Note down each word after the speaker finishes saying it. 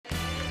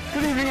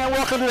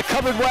Welcome to the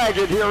Covered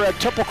Wagon here at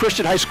Temple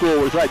Christian High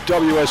School, where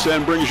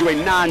WSN brings you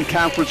a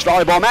non-conference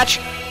volleyball match.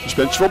 The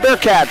Spencerville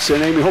Bearcats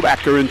and Amy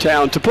Hoback are in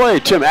town to play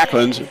Tim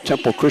Ackland's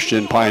Temple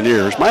Christian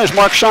Pioneers. My name is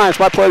Mark Shine. It's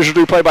my pleasure to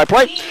do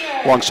play-by-play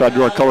alongside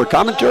your color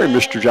commentary,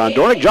 Mr. John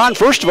Dornick. John,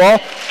 first of all,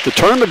 the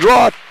tournament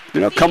draw,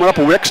 coming up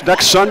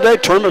next Sunday.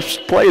 Tournament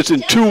play is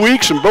in 2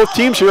 weeks, and both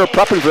teams here are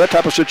prepping for that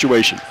type of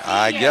situation.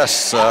 I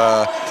guess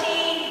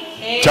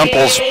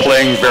Temple's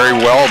playing very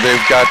well.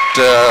 They've got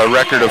a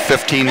record of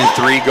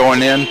 15-3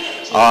 going in.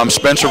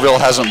 Spencerville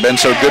hasn't been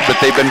so good, but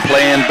they've been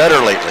playing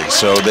better lately.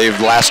 So they've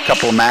last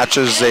couple of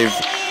matches, they've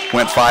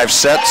went 5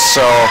 sets.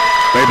 So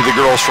maybe the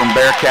girls from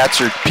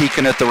Bearcats are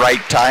peaking at the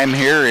right time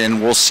here,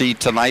 and we'll see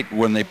tonight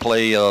when they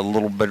play a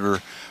little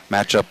better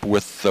matchup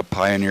with the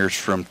Pioneers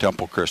from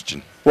Temple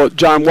Christian. Well,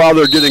 John, while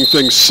they're getting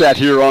things set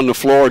here on the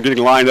floor,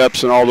 getting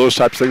lineups and all those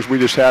types of things, we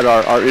just had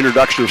our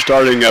introduction of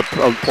starting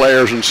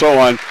players and so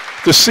on.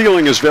 The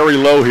ceiling is very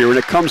low here, and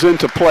it comes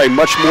into play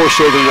much more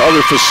so than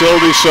other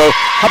facilities. So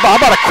how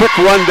about a quick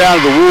rundown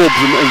of the rules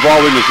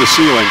involving the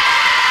ceiling?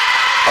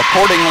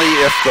 Accordingly,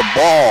 if the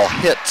ball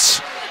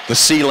hits the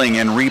ceiling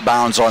and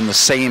rebounds on the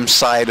same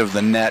side of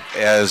the net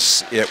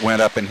as it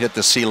went up and hit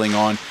the ceiling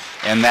on,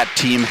 and that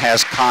team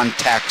has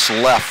contacts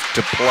left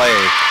to play,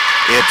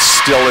 it's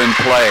still in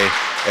play.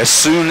 As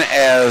soon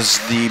as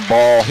the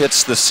ball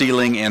hits the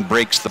ceiling and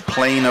breaks the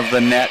plane of the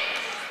net,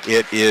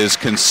 it is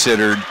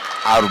considered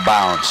out of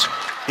bounds.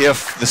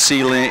 If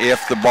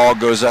the ball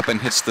goes up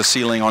and hits the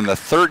ceiling on the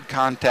third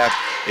contact,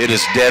 it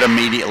is dead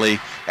immediately,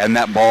 and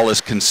that ball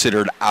is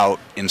considered out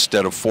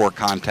instead of 4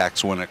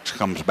 contacts when it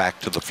comes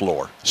back to the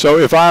floor. So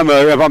if I'm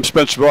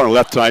Spencerville on the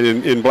left side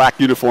in black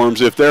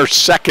uniforms, if their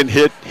second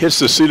hit hits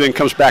the ceiling,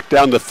 comes back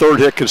down, the third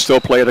hit can still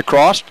play it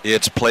across?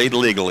 It's played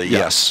legally,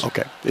 yes.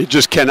 Okay. It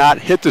just cannot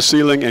hit the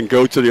ceiling and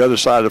go to the other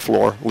side of the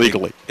floor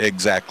legally.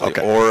 Exactly.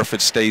 Okay. Or if it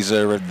stays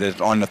there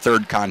on the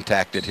third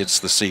contact, it hits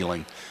the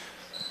ceiling.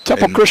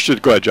 Temple Christian,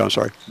 go ahead, John,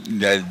 sorry.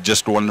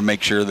 Just wanted to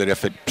make sure that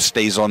if it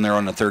stays on there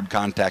on the third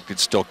contact,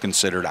 it's still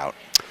considered out.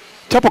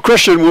 Temple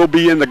Christian will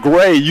be in the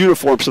gray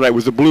uniforms tonight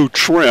with the blue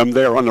trim.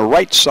 They are on the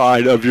right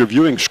side of your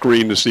viewing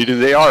screen this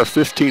evening. They are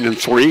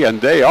 15-3, and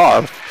they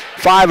are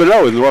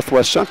 5-0 in the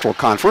Northwest Central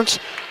Conference.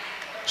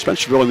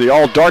 Spencerville in the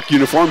all-dark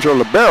uniforms are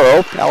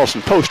libero.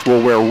 Allison Post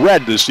will wear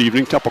red this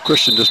evening. Temple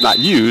Christian does not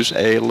use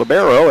a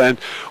libero. And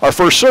our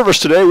first service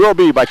today will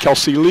be by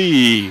Kelsey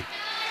Lee.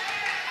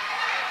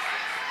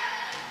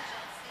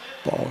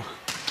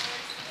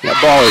 That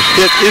ball is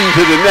hit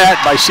into the net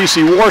by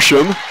Cece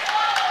Worsham.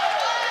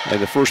 And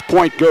the first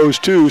point goes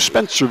to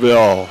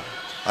Spencerville.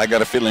 I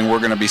got a feeling we're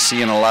going to be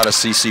seeing a lot of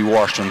Cece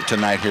Worsham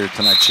tonight.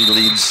 She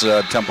leads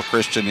Temple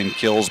Christian in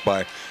kills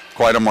by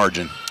quite a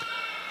margin.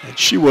 And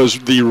she is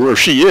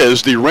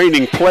the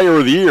reigning player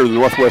of the year in the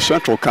Northwest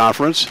Central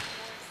Conference.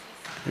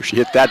 If she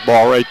hit that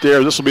ball right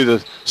there, this will be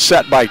the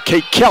set by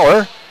Kate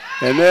Keller.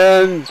 And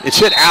then it's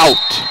hit out.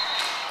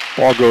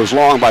 Ball goes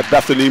long by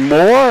Bethany Moore,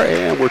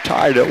 and we're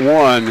tied at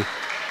 1.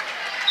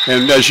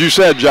 And as you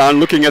said, John,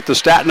 looking at the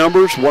stat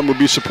numbers, one would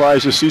be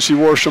surprised if Cece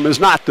Worsham is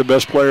not the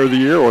best player of the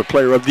year, or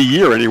player of the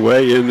year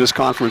anyway, in this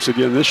conference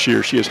again this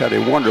year. She has had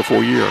a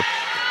wonderful year.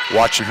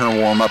 Watching her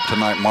warm up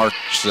tonight, Mark,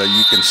 so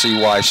you can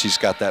see why she's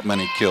got that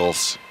many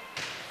kills.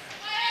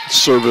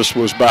 Service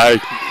was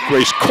by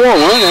Grace Corwin,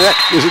 and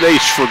that is an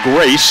ace for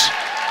Grace.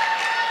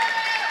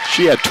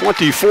 She had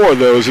 24 of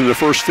those in the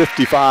first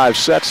 55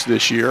 sets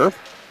this year.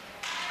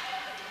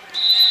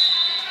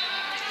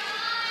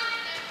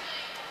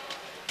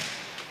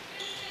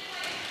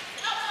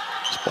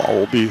 Ball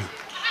will be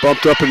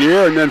bumped up in the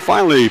air and then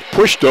finally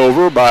pushed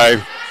over by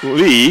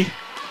Lee.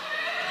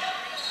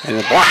 And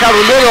a block out of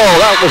the middle.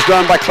 That was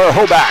done by Claire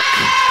Hoback.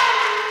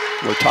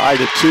 We're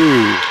tied at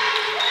 2.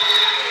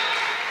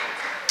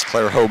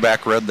 Claire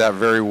Hoback read that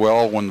very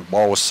well. When the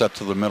ball was set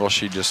to the middle,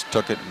 she just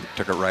took it and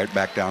took it right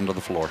back down to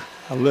the floor.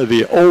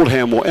 Olivia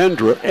Oldham will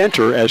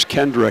enter as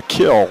Kendra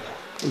Kill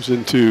goes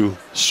into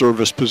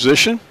service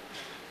position.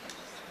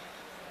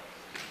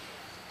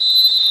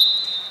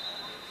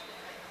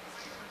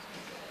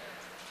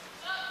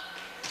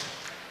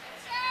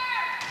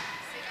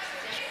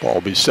 Ball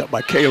will be set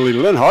by Kaylee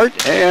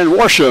Linhart, and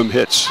Worsham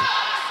hits.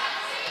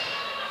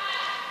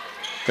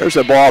 There's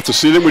that ball off the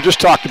ceiling we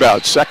just talked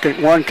about.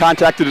 Second one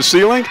contacted the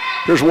ceiling.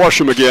 Here's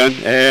Worsham again,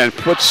 and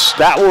puts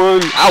that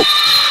one out.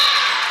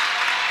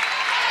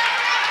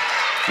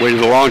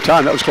 Waited a long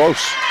time. That was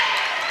close.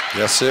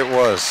 Yes, it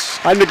was.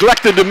 I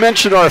neglected to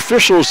mention our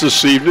officials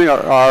this evening.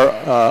 Our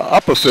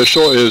up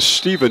official is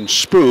Stephen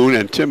Spoon,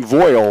 and Tim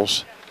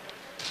Voiles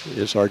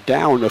is our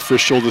down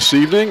official this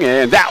evening,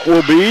 and that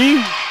will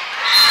be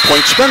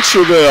point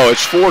Spencerville.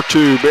 It's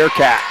 4-2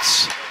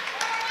 Bearcats.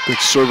 Good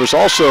service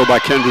also by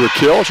Kendra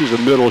Kill. She's a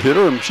middle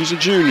hitter, and she's a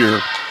junior.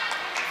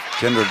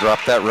 Kendra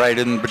dropped that right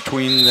in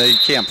between the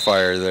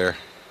campfire there.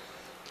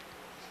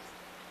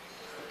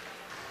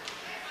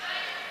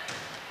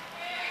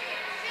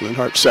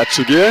 Linhart sets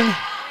again.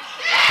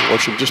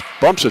 Worsham just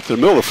bumps it to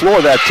the middle of the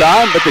floor that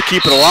time, but they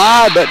keep it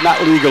alive, but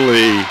not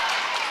legally.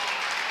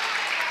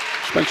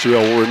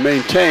 Spencerville will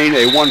maintain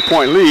a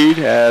 1-point lead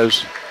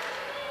as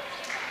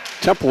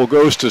Temple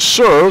goes to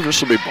serve.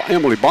 This will be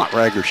Emily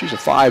Bontrager. She's a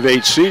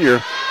 5'8"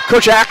 senior.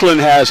 Coach Ackland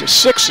has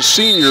 6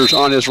 seniors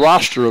on his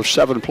roster of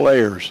 7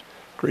 players.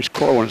 Grace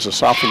Corwin is a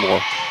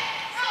sophomore.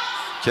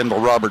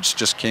 Kendall Roberts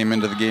just came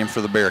into the game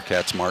for the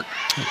Bearcats, Mark.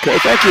 Okay,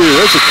 thank you.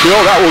 There's a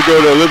kill. That will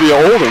go to Olivia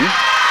Oldham.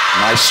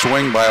 Nice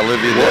swing by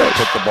Olivia there.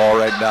 Put the ball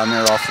right down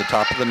there off the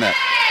top of the net.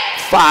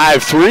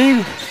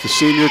 5-3. The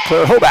senior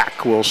Claire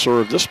Hoback will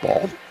serve this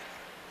ball.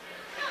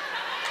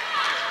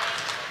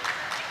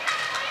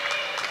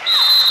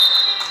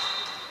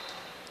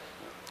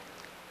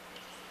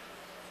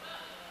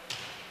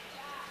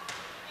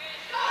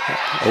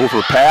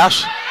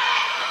 Overpass.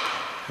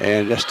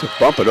 And just to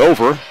bump it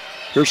over.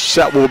 Here's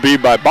set will be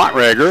by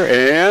Bontrager,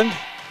 and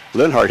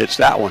Linhart hits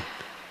that one.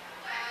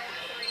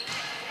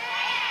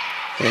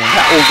 And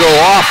that will go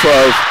off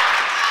of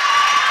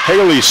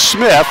Haley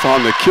Smith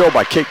on the kill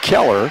by Kate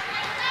Keller.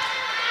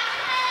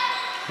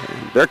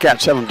 And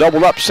Bearcats have them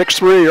doubled up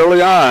 6-3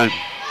 early on.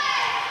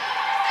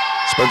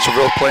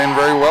 Spencerville playing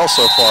very well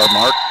so far,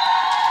 Mark.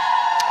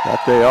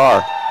 That they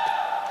are.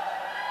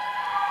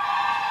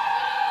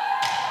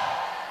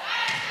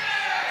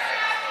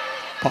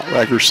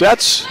 Bontrager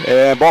sets,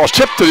 and ball is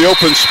tipped to the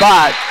open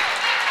spot.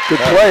 Good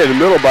play in the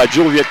middle by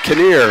Juliet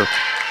Kinnear.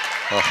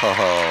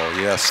 Oh,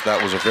 yes, that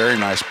was a very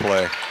nice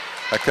play.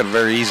 That could have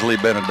very easily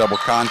been a double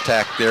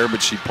contact there,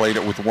 but she played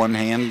it with one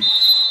hand.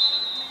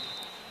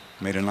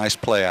 Made a nice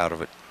play out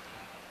of it.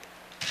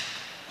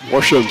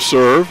 Worsham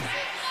serve.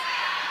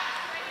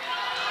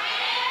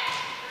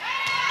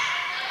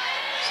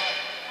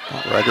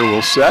 Bontrager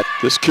will set.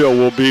 This kill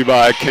will be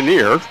by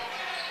Kinnear.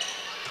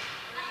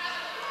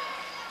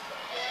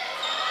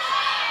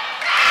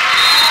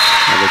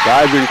 And the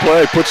diving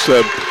play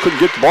couldn't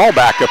get the ball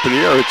back up in the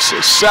air. It's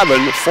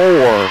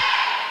 7-4.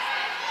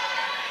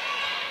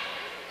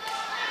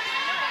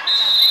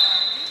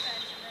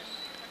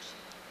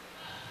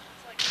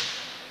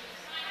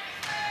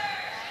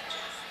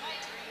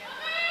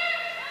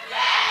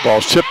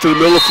 Ball's tipped to the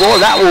middle of the floor.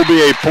 That will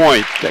be a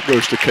point. That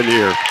goes to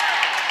Kinnear.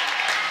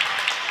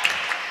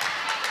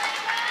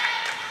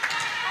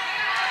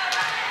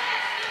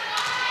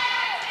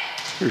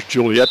 Here's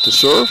Juliet to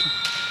serve.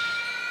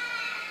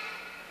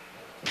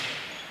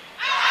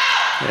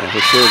 And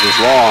her serve is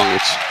long.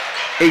 It's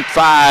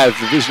 8-5,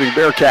 the visiting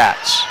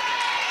Bearcats.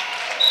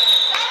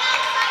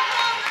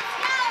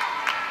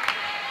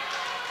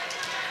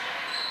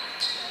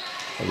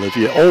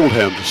 Olivia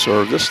Oldham to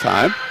serve this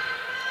time.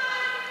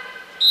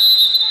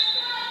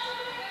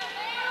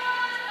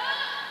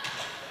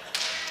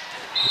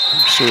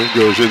 Serve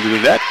goes into the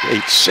net,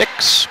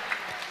 8-6.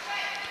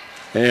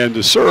 And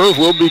the serve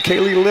will be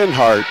Kaylee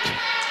Linhart.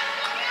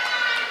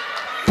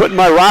 Putting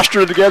my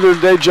roster together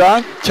today,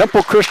 John,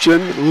 Temple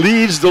Christian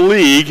leads the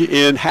league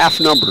in half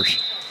numbers.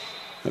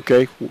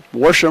 Okay,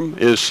 Worsham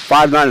is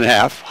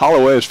 5'9.5",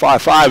 Holloway is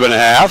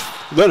 5'5.5",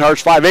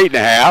 Linhart's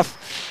 5'8.5",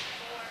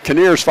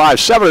 Kinnear's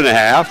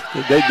 5'7.5".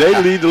 They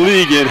lead the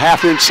league in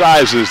half-inch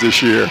sizes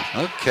this year.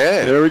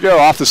 Okay. There we go,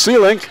 off the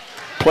ceiling.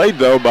 Played,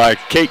 though, by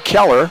Kate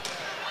Keller.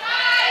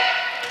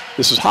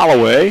 This is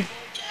Holloway.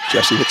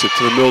 Jesse hits it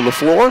to the middle of the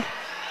floor.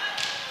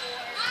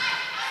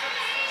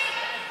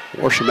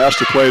 Worsham has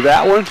to play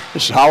that one.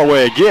 This is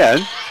Holloway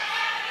again.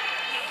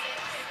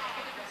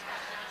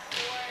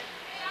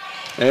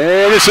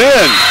 And it's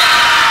in.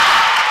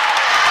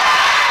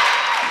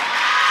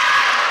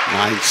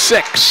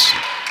 9-6.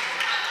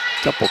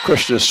 Temple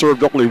Christian has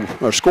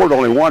scored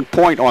only 1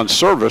 point on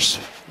service.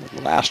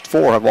 The last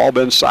 4 have all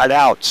been side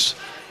outs.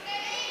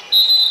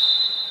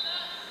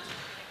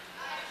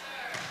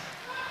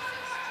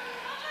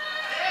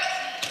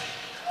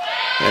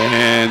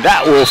 And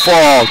that will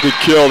fall. Good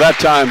kill that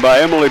time by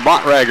Emily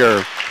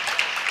Bontrager.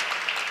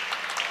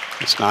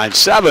 It's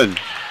 9-7.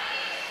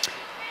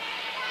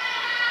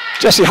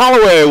 Jessie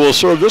Holloway will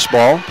serve this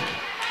ball.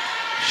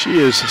 She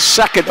is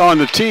second on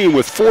the team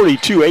with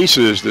 42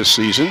 aces this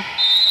season.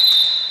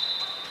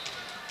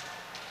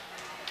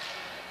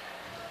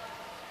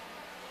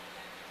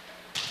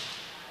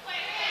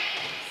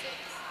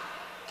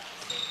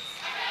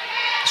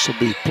 This will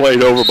be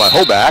played over by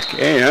Hoback,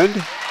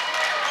 and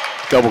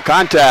double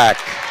contact.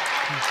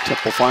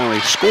 Temple finally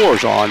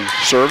scores on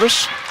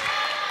service.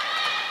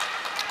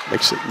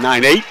 Makes it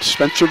 9-8,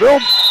 Spencerville.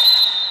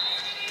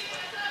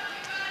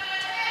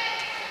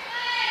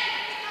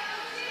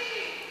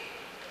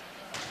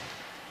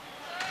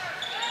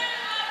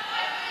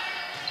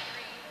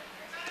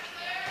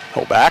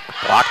 Hoback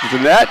blocked with the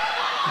net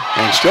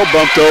and still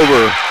bumped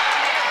over.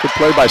 Good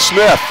play by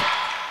Smith.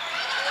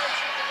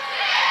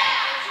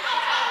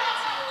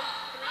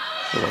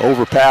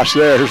 Overpass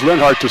there. Here's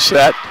Linhart to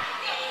set.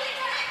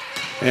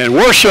 And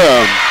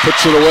Worsham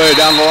puts it away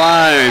down the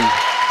line.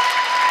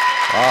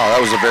 Wow, that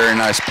was a very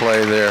nice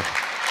play there.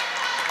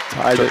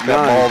 Tied took at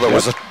that 9. ball that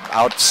was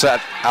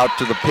set out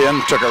to the pin,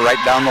 took it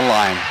right down the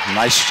line.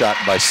 Nice shot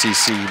by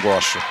C.C.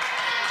 Washer.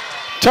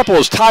 Temple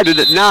has tied it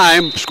at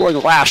 9, scoring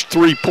the last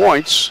 3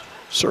 points.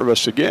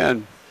 Service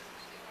again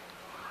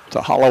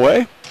to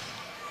Holloway.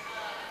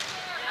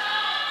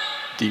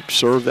 Deep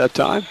serve that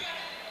time.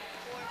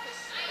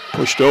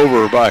 Pushed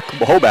over by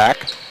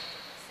Hoback.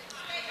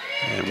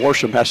 And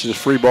Worsham has to just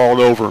free ball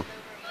it over.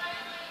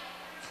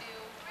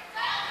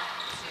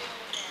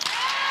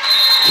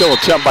 Kill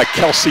attempt by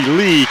Kelsey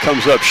Lee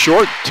comes up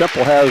short.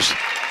 Temple has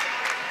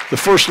the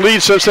first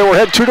lead since they were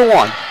ahead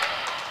 2-1.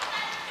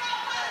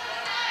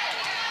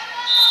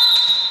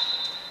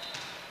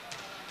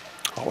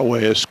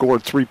 Holloway has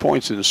scored 3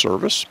 points in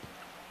service.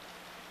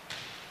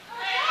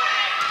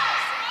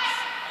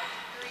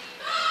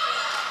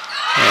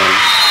 And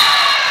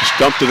just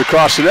dumped it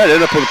across the net,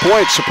 ended up with a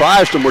point,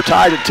 surprised them. We're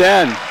tied at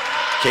 10.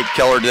 Kate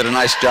Keller did a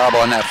nice job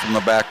on that from the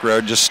back row,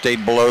 just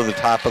stayed below the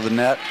top of the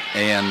net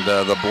and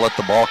let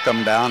the ball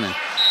come down and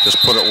just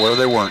put it where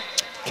they weren't.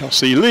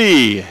 Kelsey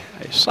Lee,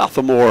 a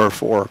sophomore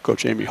for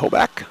Coach Amy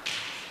Hoback.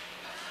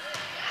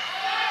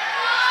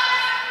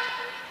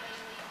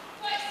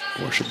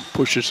 Worship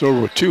pushes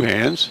over with 2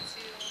 hands,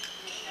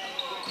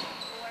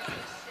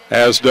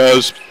 as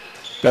does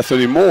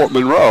Bethany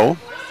Monroe.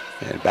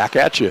 And back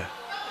at you.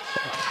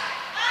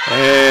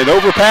 And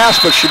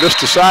overpass, but she missed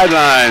the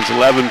sidelines.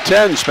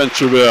 11-10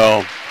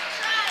 Spencerville.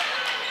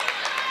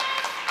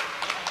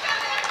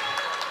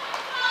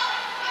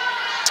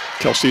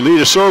 Kelsey Lee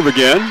to serve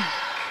again.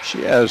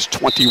 She has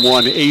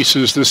 21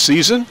 aces this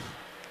season.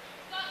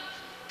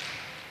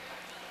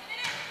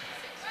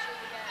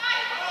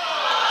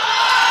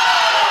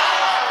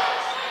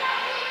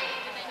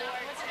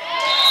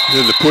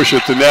 Then the push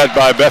at the net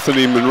by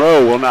Bethany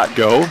Monroe will not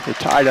go. We're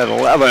tied at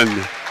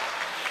 11.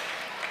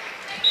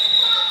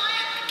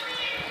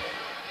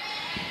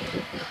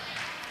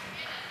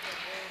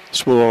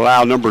 This will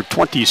allow number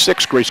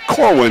 26, Grace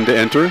Corwin, to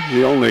enter.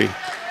 The only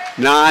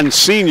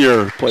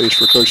non-senior plays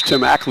for Coach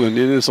Tim Ackland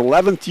in his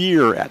 11th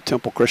year at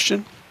Temple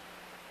Christian.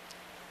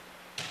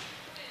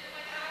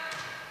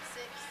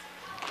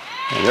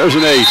 And there's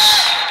an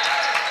ace.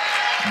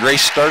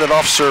 Grace started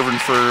off serving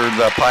for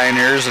the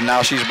Pioneers, and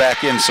now she's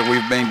back in, so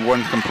we've made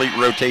one complete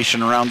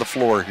rotation around the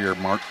floor here,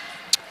 Mark.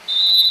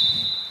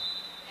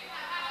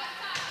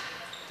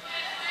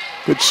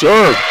 Good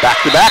serve.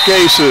 Back-to-back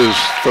aces.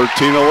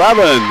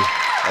 13-11.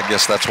 I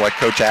guess that's why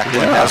Coach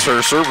Ackland has her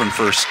serving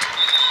first.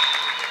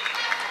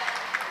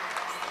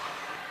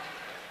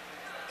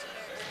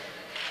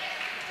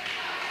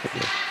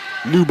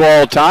 New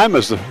ball time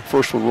as the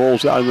first one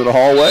rolls out into the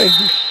hallway.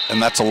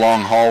 And that's a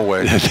long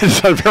hallway.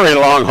 It's a very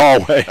long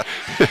hallway.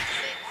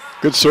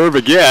 Good serve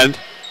again.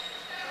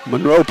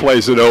 Monroe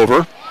plays it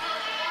over.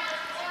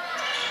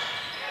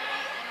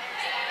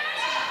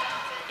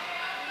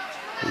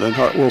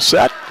 Linhart will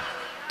set.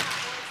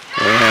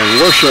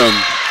 And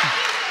Worsham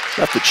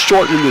left it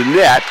short in the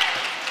net.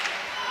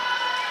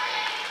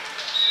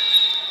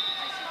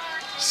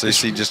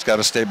 Cece just got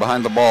to stay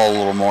behind the ball a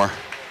little more.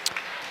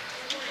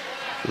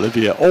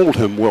 Olivia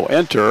Oldham will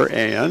enter,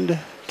 and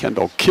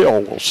Kendall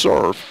Kill will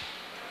serve.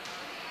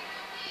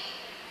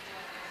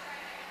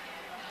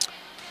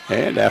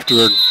 And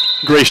after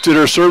Grace did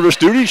her service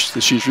duties,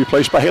 she's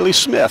replaced by Haley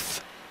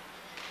Smith.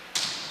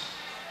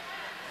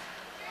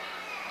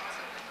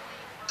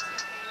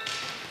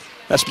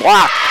 That's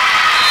blocked.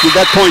 Give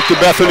that point to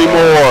Bethany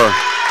Moore.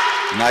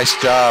 Nice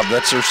job.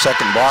 That's her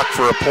second block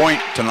for a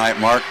point tonight,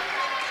 Mark.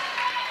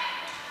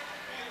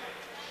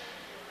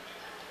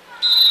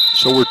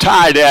 So we're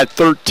tied at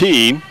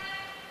 13.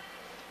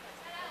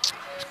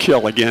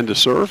 Kill again to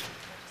serve.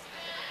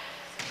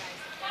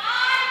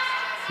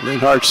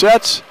 Linhart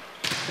sets.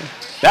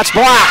 That's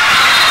blocked.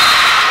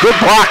 Good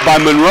block by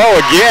Monroe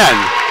again.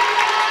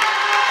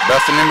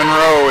 Bethany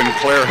Monroe and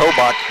Claire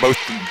Hobach both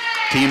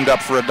teamed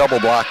up for a double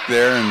block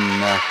there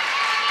and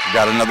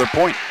got another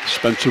point.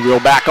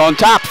 Spencerville back on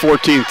top,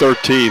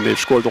 14-13. They've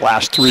scored the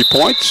last 3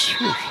 points.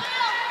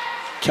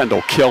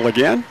 Kendall Kill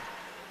again.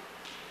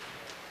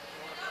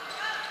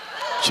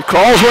 She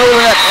crawls over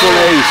that for an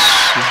ace.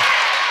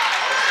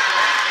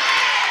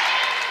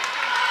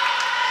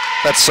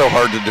 That's so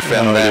hard to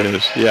defend that. It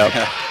is,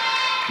 yeah.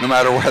 No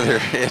matter whether,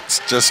 it's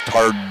just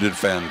hard to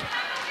defend.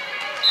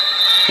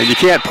 And you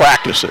can't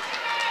practice it.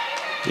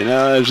 You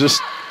know, it's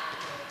just,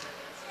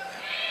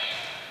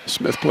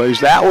 Smith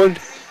plays that one.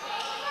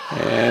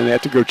 And they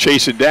have to go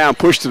chase it down,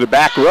 push to the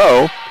back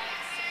row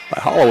by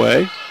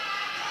Holloway.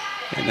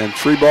 And then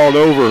free balled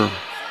over.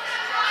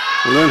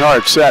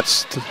 Linhart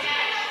sets.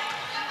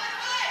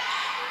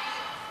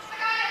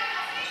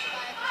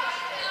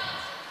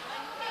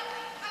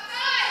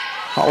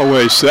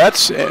 Holloway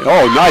sets.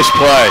 Oh, nice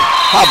play.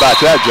 How about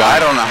that, John? I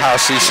don't know how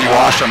Cece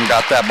Washam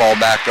got that ball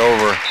back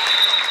over.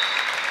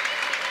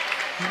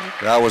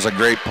 That was a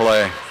great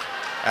play.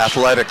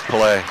 Athletic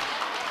play.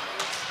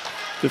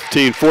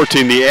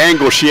 15-14, the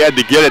angle she had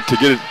to get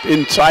it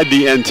inside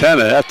the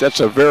antenna. That's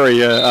a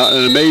very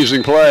an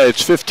amazing play.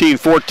 It's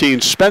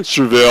 15-14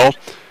 Spencerville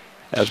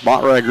as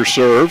Montrager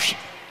serves.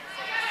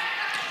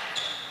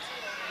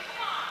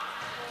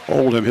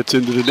 Oldham hits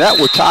into the net.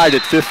 We're tied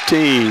at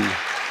 15.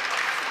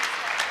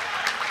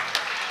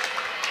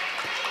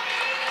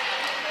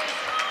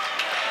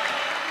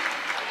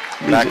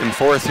 Back and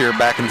forth here,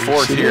 back and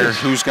forth here.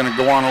 Who's going to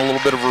go on a little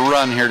bit of a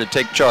run here to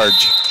take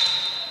charge?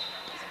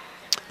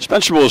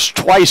 Spencerville is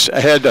twice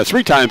ahead,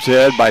 3 times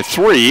ahead by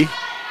 3.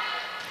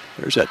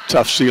 There's that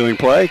tough ceiling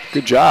play.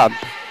 Good job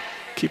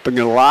keeping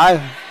it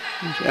alive.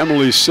 There's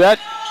Emily's set.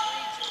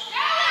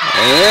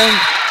 And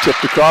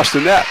tipped across the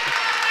net.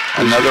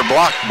 Another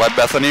block by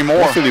Bethany Moore.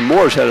 Bethany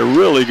Moore's had a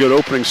really good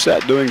opening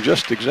set doing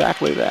just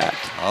exactly that.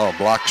 Oh,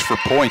 blocks for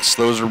points.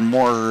 Those are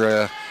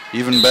more,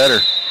 even better.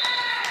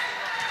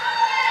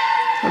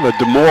 Kind of a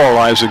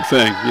demoralizing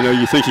thing. You know,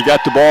 you think you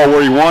got the ball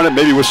where you want it,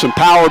 maybe with some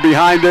power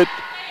behind it.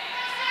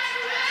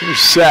 Here's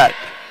set.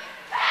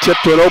 Tip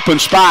to an open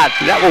spot.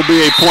 That will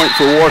be a point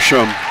for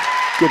Worsham.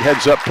 Good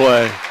heads-up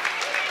play.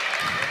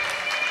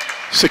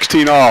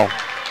 16-all.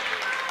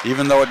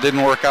 Even though it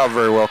didn't work out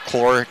very well,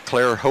 Claire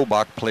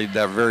Hobach played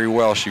that very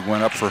well. She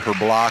went up for her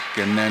block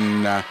and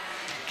then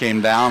came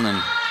down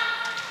and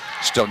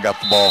still got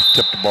the ball,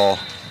 tipped the ball.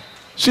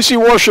 CC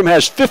Worsham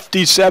has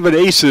 57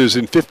 aces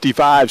in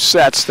 55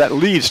 sets. That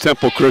leads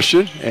Temple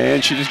Christian,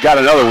 and she just got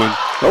another one.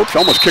 Oh, she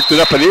almost kicked it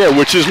up in the air,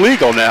 which is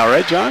legal now,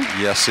 right, John?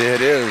 Yes, it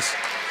is.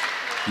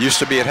 Used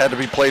to be it had to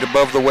be played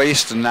above the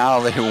waist, and now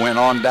they went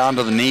on down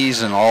to the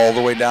knees and all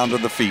the way down to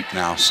the feet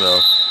now. So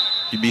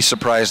you'd be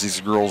surprised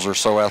these girls are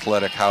so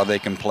athletic how they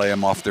can play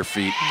them off their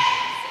feet.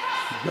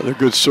 Another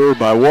good serve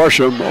by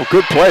Worsham. Oh,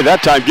 good play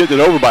that time, getting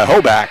it over by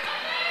Hobach.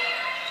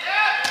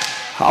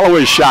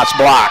 Holloway's shot's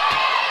blocked.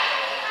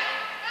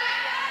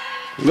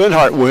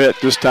 Linhart will hit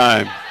this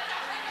time.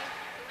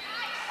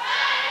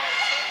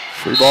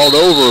 Free balled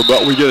over,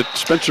 but we get a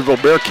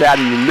Spencerville Bearcat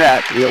in the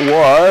net. It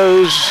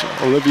was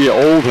Olivia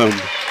Oldham.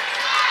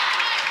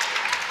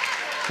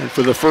 And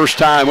for the first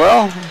time,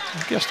 well,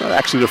 I guess not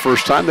actually the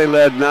first time, they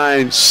led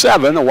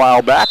 9-7 a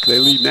while back. They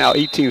lead now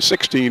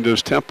 18-16 to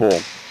Temple.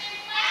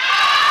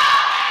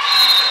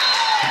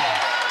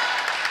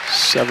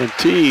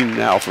 17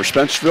 now for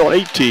Spencerville,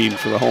 18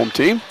 for the home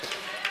team.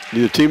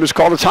 Neither team has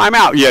called a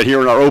timeout yet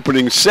here in our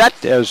opening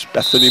set as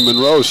Bethany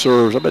Monroe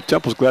serves. I bet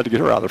Temple's glad to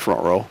get her out of the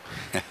front row.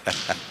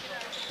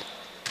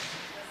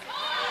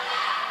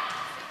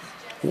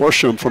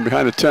 Worsham from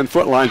behind the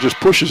 10-foot line just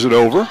pushes it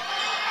over.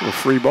 A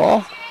free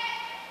ball.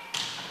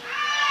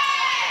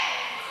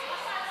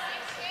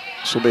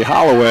 This will be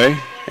Holloway,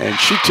 and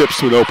she tips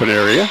to an open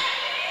area.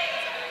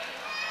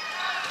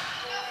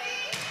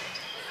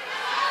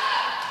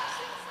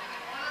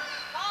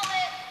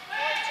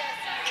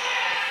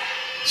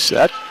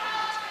 Set.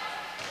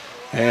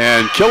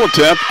 And kill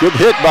attempt. Good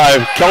hit by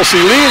Kelsey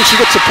Lee, and she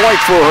gets a point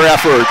for her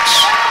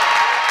efforts.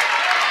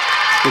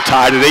 We're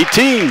tied at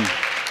 18.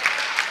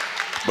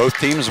 Both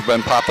teams have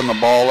been popping the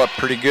ball up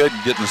pretty good,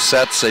 getting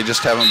sets. They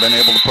just haven't been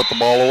able to put the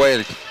ball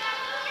away.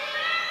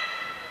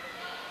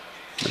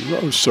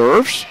 Monroe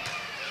serves.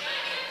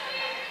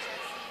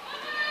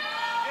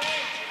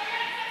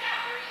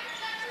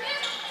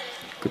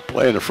 Good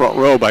play in the front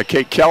row by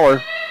Kate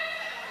Keller.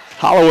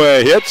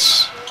 Holloway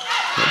hits.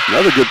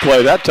 Another good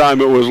play. That time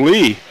it was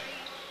Lee.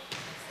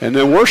 And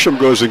then Worsham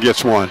goes and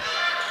gets one.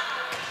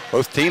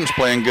 Both teams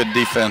playing good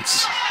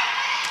defense.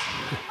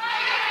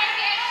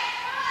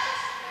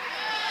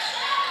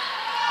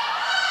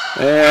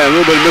 And a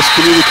little bit of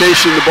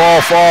miscommunication, the ball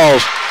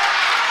falls.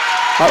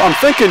 I'm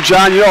thinking,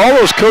 John, you know, all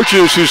those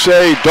coaches who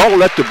say, don't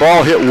let the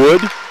ball hit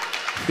wood,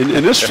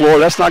 in this floor,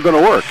 that's not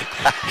going to work.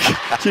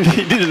 You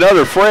need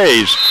another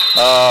phrase.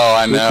 Oh,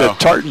 I know. The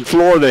tartan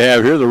floor they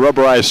have here, the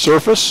rubberized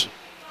surface.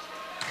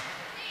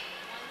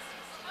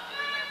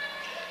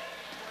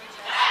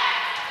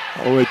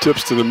 Holloway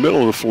tips to the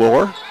middle of the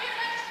floor.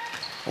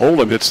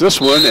 Oldham hits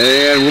this one,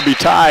 and we'll be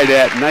tied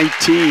at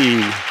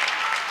 19.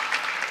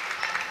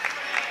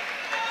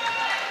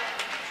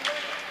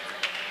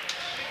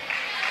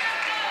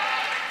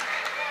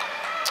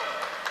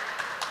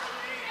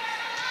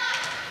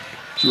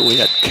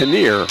 Juliet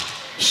Kinnear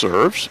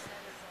serves.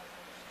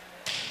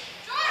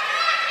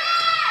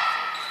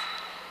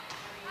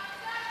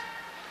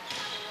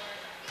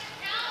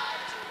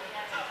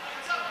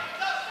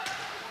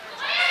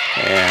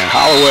 And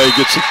Holloway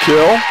gets a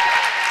kill.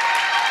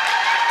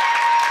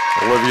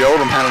 Olivia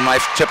Odom had a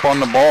nice tip on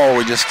the ball.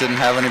 We just didn't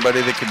have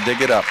anybody that could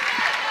dig it up.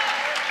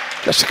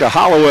 Jessica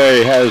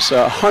Holloway has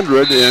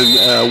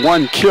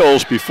 101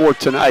 kills before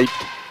tonight.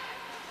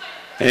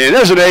 And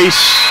there's an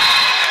ace.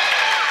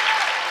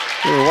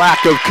 A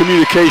lack of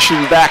communication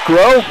back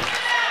row.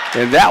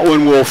 And that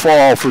one will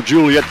fall for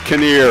Juliet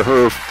Kinnear.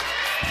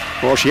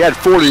 Well, she had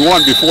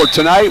 41 before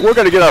tonight. We're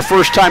going to get our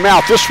first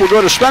timeout. This will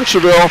go to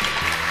Spencerville.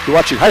 You're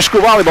watching high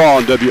school volleyball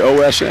on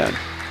WOSN.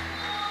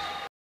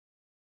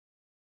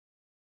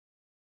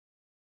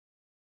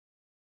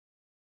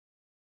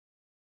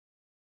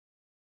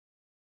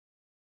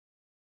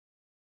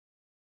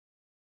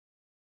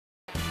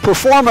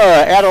 Performa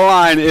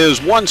Adeline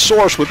is one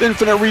source with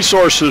infinite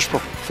resources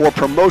for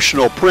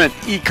promotional, print,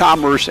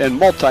 e-commerce, and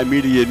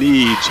multimedia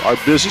needs. Our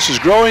business is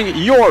growing,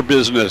 your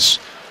business.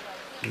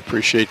 We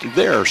appreciate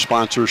their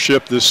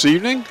sponsorship this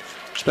evening.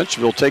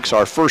 Spencerville takes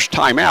our first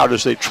time out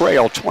as they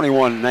trail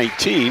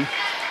 21-19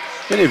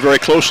 in a very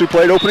closely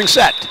played opening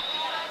set.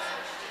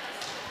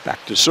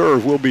 Back to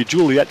serve will be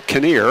Juliet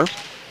Kinnear.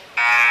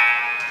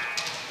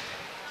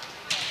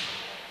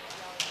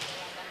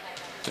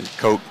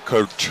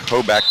 Coach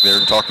Hoback there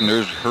talking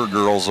to her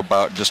girls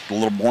about just a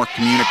little more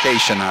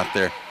communication out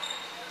there.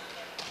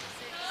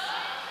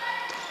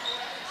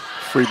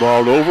 Free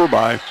balled over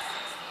by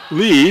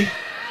Lee.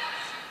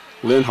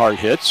 Linhart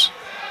hits.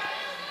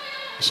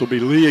 This will be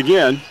Lee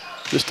again.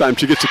 This time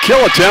she gets a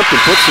kill attempt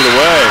and puts it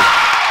away.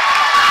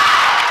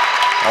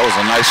 That was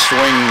a nice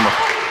swing,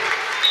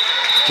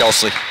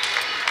 Kelsey.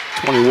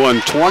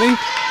 21-20.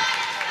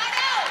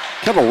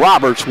 Kendall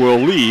Roberts will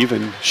leave,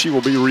 and she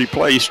will be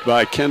replaced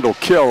by Kendall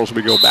Kill as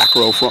we go back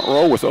row, front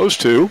row with those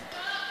two.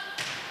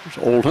 There's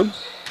Oldham.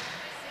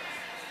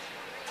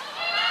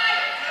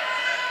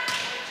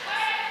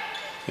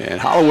 And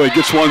Holloway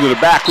gets one to the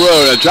back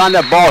row. Now, John,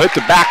 that ball hit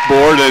the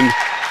backboard, and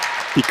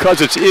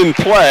because it's in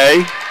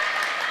play,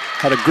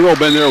 had a girl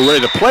been there ready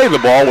to play the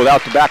ball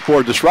without the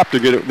backboard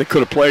disrupting it, they could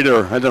have played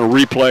her and then a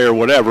replay or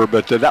whatever,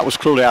 but that was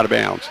clearly out of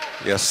bounds.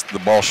 Yes, the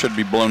ball should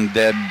be blown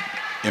dead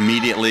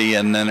immediately,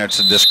 and then it's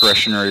a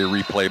discretionary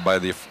replay by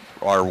the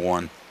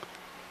R1.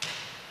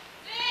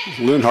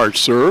 Linhart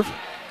serve.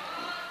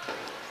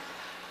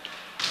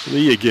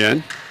 Lee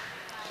again.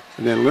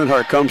 And then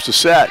Linhart comes to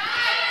set.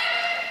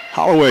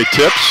 Holloway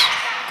tips.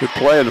 Good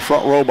play in the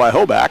front row by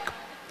Hoback.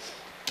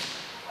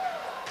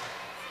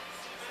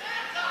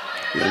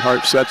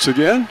 Linhart sets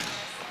again.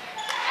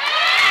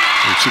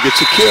 And she gets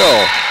a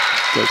kill.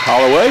 Does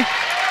Holloway.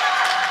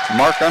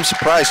 Mark, I'm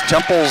surprised.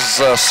 Temple's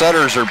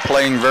setters are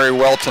playing very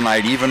well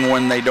tonight. Even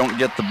when they don't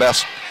get the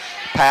best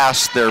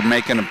pass, they're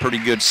making a pretty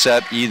good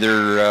set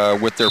either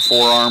with their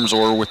forearms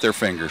or with their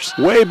fingers.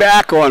 Way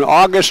back on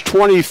August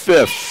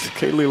 25th,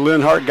 Kaylee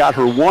Linhart got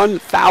her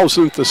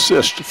 1,000th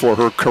assist for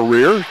her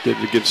career. Did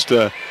it against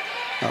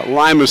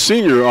Lima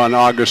Senior on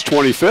August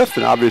 25th,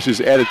 and obviously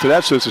has added to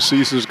that since the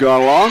season's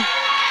gone along.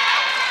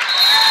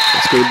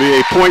 It's going to be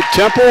a point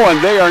Temple,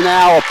 and they are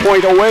now a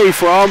point away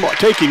from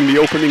taking the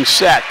opening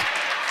set.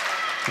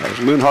 As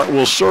Linhart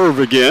will serve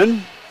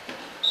again.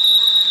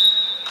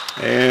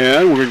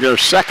 And we're going to get our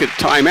second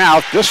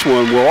timeout. This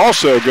one will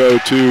also go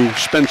to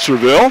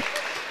Spencerville.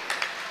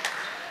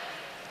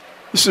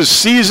 This is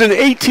season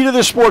 18 of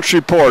the Sports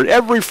Report.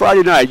 Every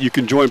Friday night you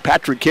can join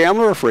Patrick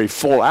Kamler for a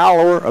full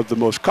hour of the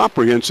most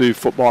comprehensive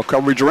football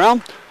coverage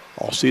around.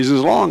 All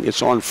seasons long.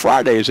 It's on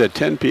Fridays at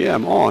 10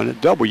 p.m. on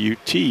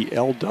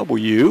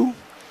WTLW.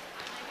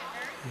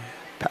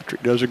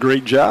 Patrick does a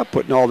great job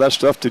putting all that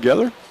stuff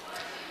together.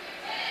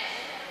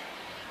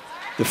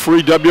 The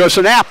free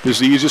WSN app is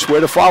the easiest way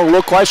to follow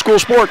local high school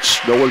sports.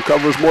 No one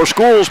covers more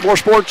schools, more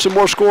sports, and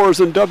more scores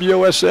than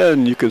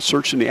WSN. You can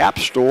search in the App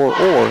Store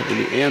or in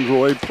the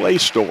Android Play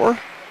Store,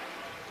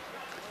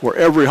 where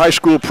every high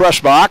school press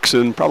box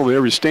and probably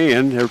every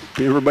stand,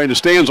 everybody in the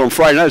stands on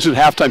Friday nights at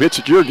halftime hits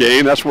at your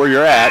game. That's where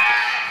you're at.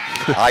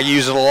 I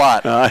use it a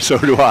lot. So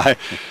do I.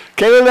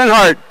 Kaylee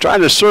Linhart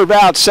trying to serve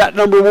out set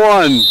number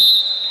one.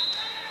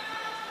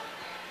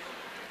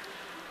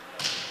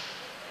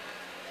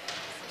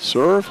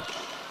 Serve.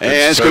 And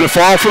it's going to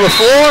fall for the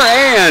floor,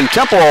 and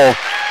Temple,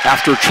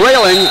 after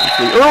trailing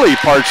the early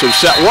parts of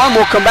set one,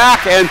 will come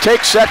back and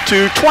take set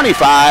two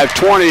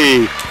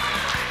 25-20.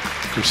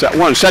 For set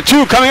one. Set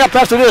two coming up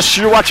after this.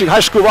 You're watching high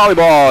school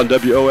volleyball on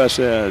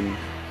WOSN.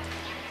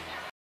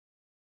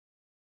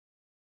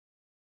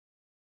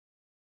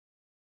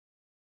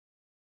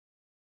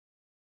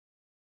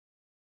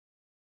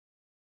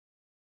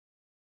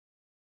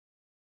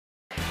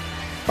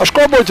 Our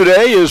scoreboard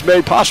today is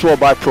made possible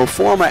by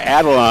Proforma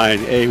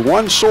Adeline, a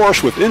one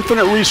source with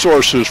infinite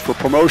resources for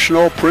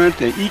promotional,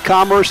 print, and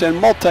e-commerce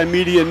and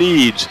multimedia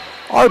needs.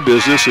 Our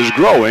business is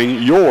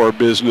growing your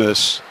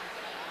business.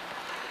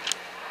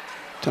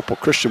 Temple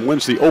Christian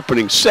wins the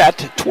opening set,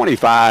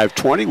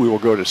 25-20. We will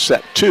go to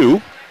set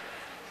two.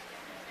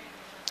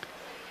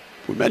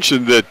 We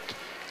mentioned that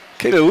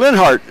Kaylee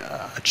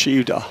Linhart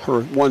achieved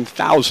her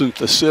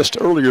 1,000th assist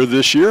earlier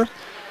this year.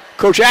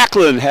 Coach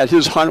Ackland had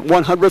his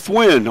 100th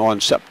win on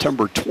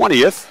September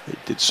 20th. He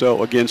did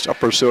so against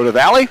Upper Soda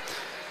Valley.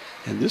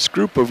 And this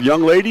group of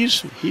young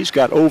ladies, he's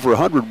got over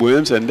 100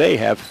 wins, and they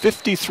have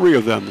 53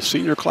 of them. The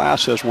senior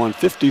class has won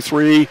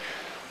 53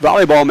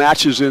 volleyball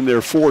matches in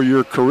their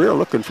four-year career,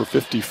 looking for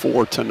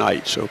 54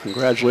 tonight. So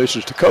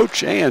congratulations to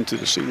Coach and to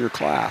the senior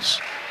class.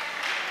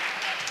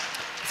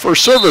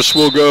 First service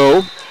will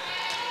go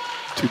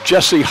to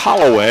Jessie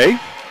Holloway.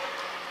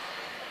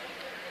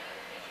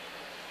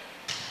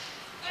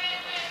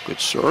 Good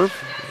serve.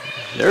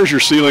 There's your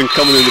ceiling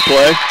coming into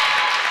play.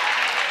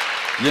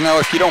 You know,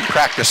 if you don't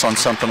practice on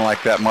something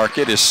like that, Mark,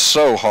 it is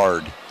so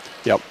hard.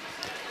 Yep.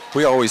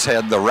 We always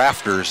had the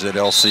rafters at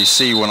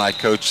LCC when I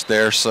coached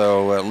there,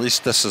 so at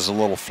least this is a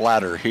little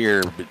flatter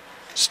here, but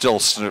still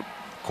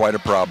quite a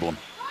problem.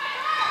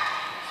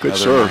 Good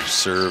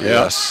serve,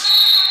 yes.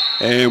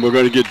 And we're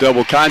going to get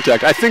double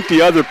contact. I think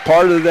the other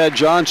part of that,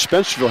 John,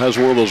 Spencerville has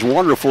one of those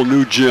wonderful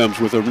new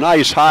gyms with a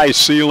nice high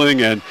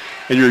ceiling, and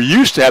you're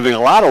used to having a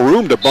lot of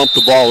room to bump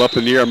the ball up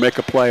in the air and make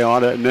a play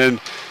on it, and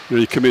then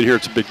you come in here,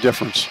 it's a big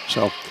difference.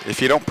 So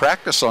if you don't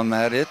practice on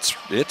that, it's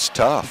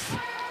tough.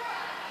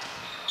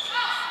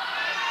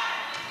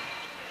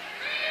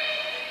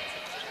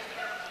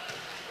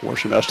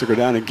 Worsham has to go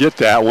down and get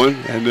that one,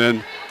 and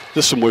then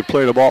this one we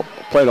played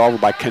over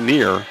by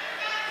Kinnear.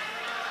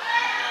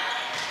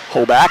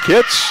 Hoback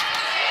hits.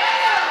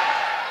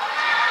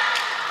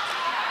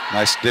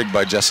 Nice dig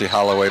by Jesse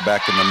Holloway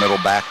back in the middle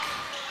back.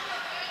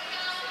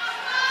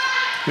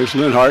 Here's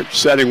Linhart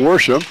setting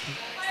Worsham.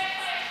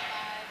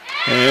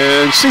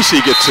 And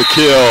Cece gets a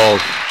kill.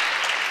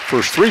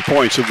 First 3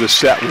 points of this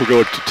set will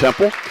go to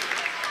Temple.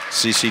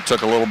 Cece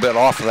took a little bit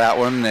off of that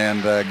one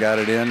and got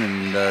it in,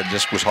 and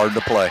just was hard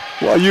to play.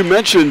 Well, you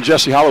mentioned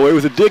Jessie Holloway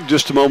with a dig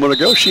just a moment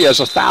ago. She has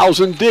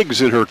 1,000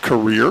 digs in her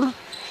career.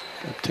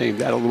 Obtained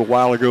that a little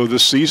while ago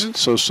this season,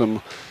 so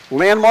some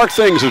landmark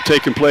things have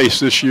taken place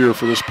this year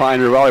for this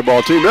Pioneer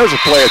volleyball team. There's a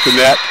play at the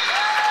net.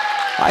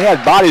 I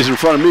had bodies in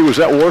front of me. Was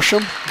that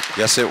Worsham?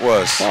 Yes, it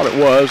was. I thought it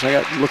was. I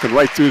got looking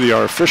right through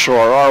our official,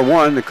 our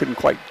R1. I couldn't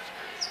quite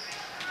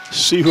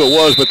see who it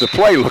was, but the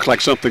play looked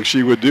like something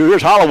she would do.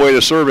 Here's Holloway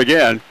to serve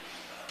again.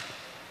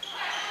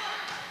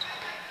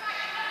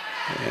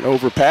 And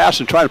overpass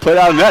and trying to play it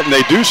out of the net, and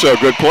they do so.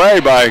 Good play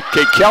by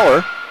Kate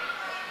Keller.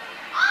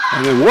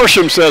 And then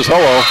Worsham says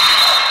hello.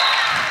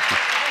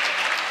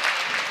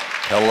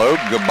 Hello,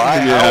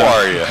 goodbye, yeah. How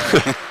are you?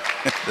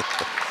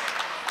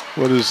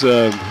 What does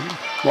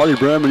Marty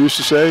Bremen used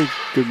to say?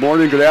 Good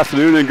morning, good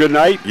afternoon, and good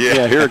night?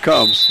 Yeah, here it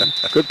comes.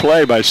 Good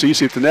play by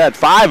Cece at the net.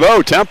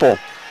 5-0 Temple.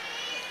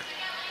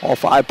 All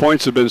 5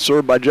 points have been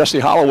served by Jessie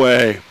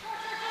Holloway.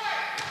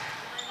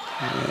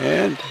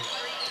 And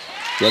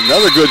got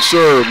another good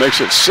serve, makes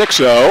it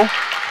 6-0.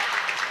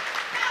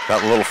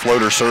 That little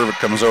floater serve, it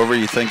comes over,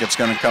 you think it's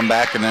going to come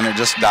back, and then it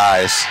just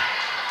dies.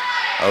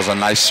 That was a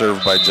nice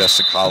serve by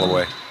Jessica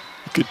Holloway.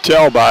 You could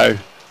tell by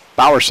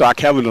Bowersock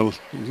having to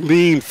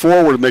lean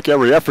forward and make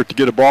every effort to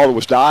get a ball that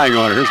was dying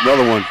on it. Here's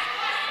another one.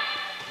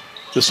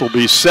 This will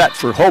be set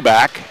for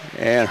Hoback,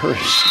 and her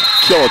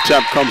kill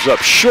attempt comes up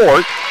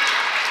short.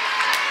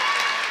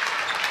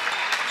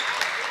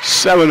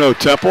 7-0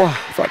 Temple. I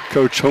thought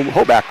Coach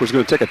Hoback was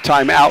going to take a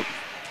timeout.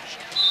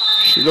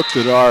 She looked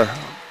at our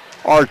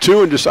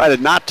R2 and decided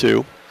not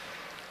to.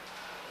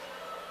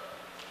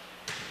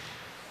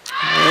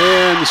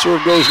 And the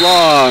serve goes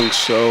long,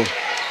 so.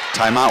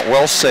 Timeout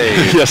well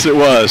saved. Yes, it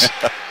was.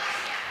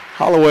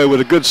 Holloway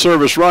with a good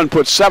service run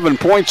put 7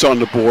 points on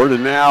the board,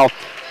 and now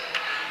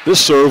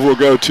this serve will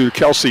go to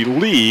Kelsey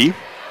Lee.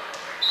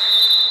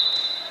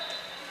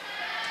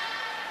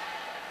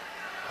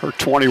 Her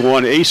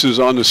 21 aces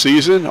on the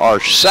season are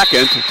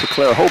second to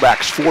Claire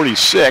Hoback's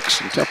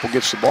 46, and Temple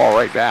gets the ball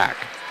right back.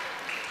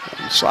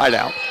 Side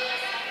out.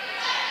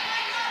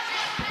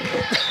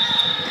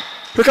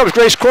 Here comes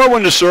Grace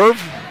Corwin to serve.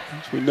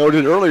 As we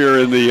noted earlier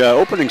in the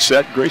opening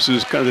set, Grace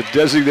is kind of the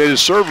designated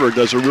server,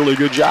 does a really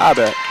good job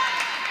at.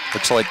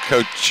 Looks like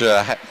Coach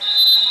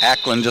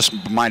Ackland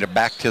just might have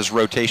backed his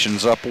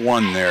rotations up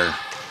one there.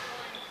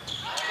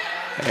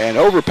 And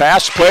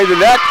overpass, play the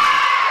net.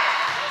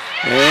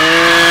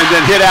 And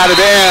then hit out of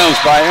bounds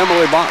by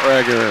Emily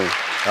Bontrager.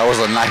 That was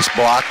a nice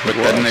block, but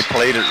then they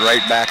played it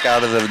right back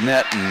out of the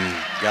net and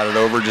got it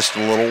over just a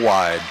little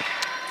wide.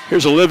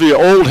 Here's Olivia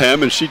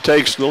Oldham, and she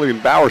takes Lillian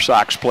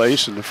Bowersock's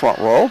place in the front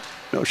row.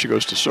 No, she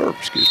goes to serve,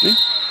 excuse me.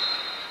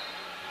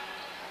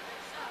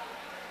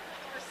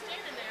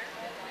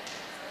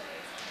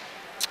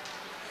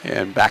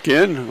 And back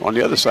in on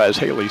the other side is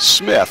Haley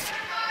Smith.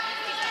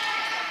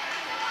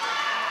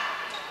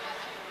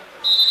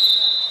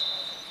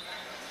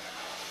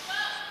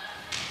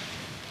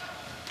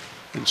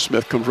 And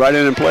Smith comes right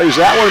in and plays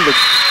that one, but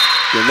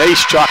the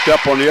ace chalked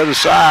up on the other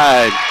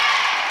side.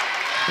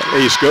 That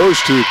ace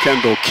goes to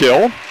Kendall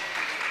Kill.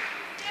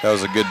 That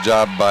was a good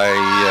job by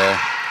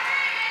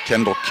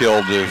Kendall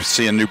Kill to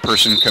see a new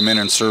person come in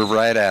and serve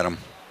right at him.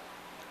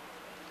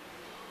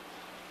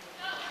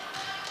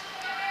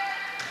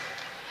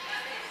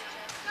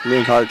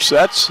 Linhart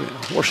sets.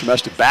 Worsham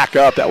has to back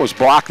up. That was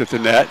blocked at the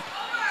net.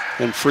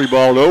 Then free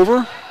balled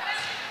over.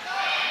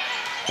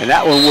 And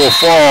that one will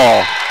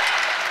fall.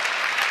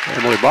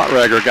 Emily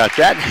Bontrager got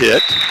that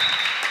hit.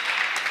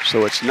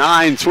 So it's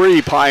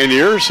 9-3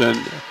 Pioneers, and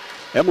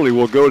Emily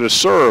will go to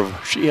serve.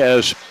 She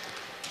has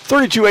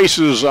 32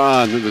 aces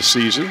on in the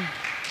season.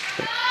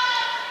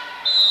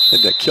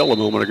 Had that kill a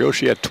moment ago.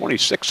 She had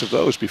 26 of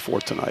those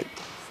before tonight.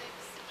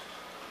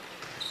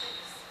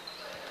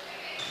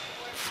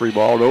 Free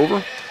balled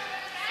over.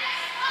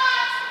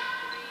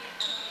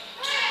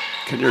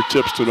 Kinnear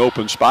tips to an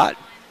open spot.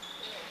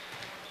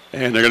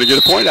 And they're going to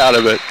get a point out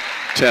of it.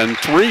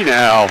 10-3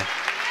 now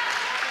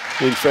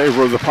in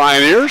favor of the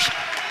Pioneers.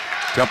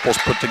 Temple's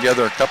put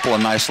together a couple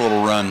of nice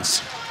little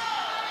runs.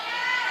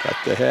 Got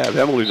to have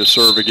Emily to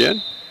serve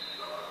again.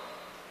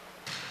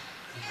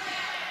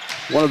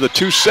 One of the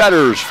two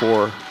setters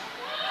for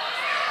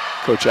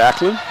Coach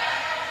Ackland.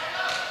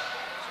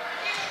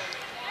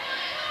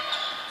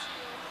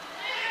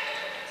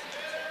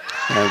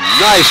 And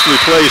nicely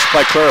placed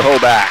by Claire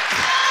Hoback.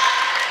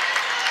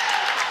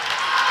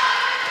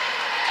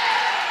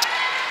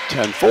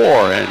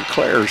 10-4, and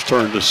Claire's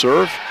turn to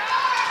serve.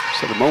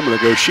 Said a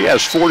moment ago, she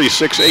has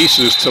 46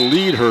 aces to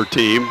lead her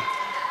team.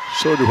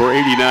 So do her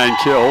 89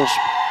 kills.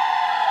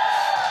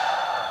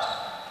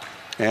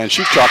 And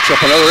she chalks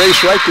up another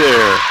ace right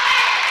there.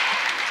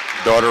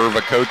 Daughter of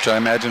a coach, I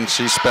imagine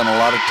she spent a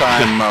lot of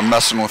time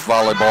messing with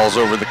volleyballs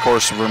over the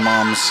course of her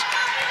mom's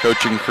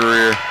coaching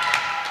career.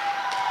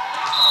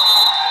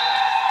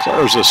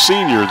 Claire's a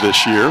senior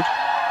this year.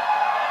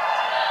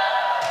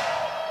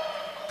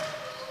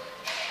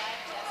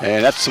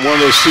 And that's one of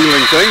those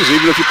ceiling things.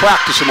 Even if you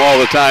practice them all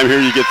the time here,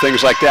 you get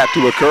things like that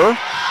to occur.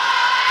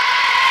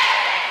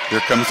 Here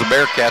comes the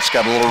Bearcats,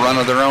 got a little run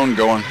of their own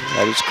going.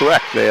 That is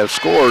correct. They have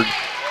scored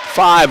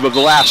 5 of the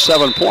last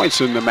 7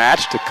 points in the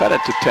match to cut it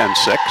to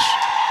 10-6.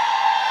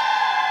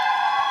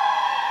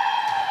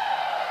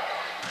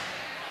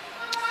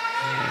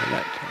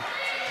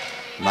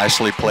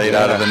 Nicely played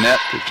out of the net.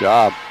 Good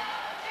job.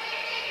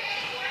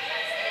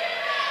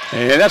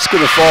 And that's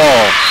going to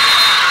fall.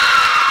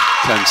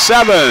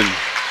 10-7.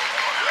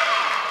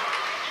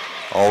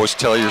 Always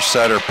tell your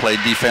setter, play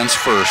defense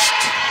first.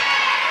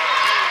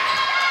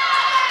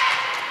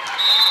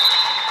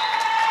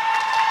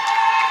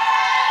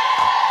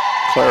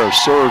 Claire has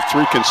served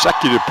 3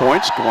 consecutive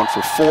points, going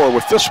for 4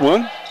 with this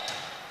one.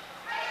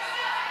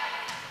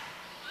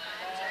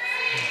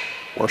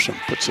 Worsham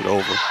puts it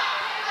over.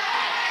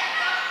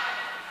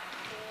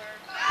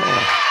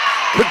 Oh,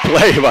 good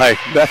play by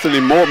Bethany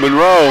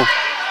Monroe.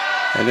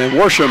 And then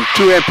Worsham,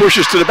 2-hand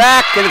pushes to the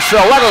back, and it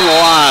fell right on the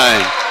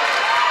line.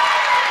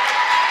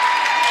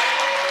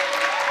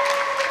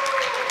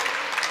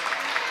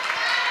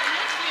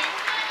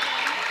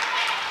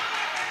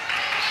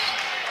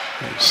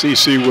 And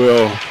Cece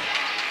will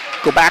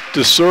go back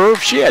to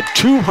serve. She had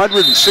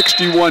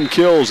 261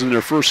 kills in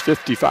their first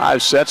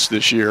 55 sets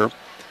this year.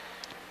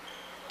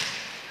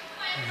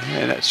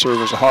 And that serve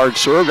is a hard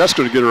serve. That's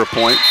going to get her a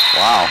point.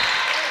 Wow.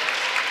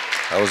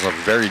 That was a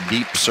very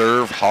deep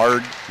serve,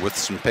 hard with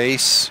some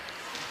pace.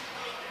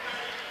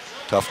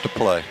 Tough to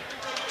play.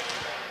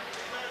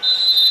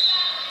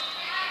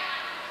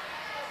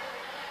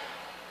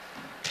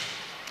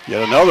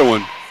 Yet another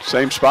one,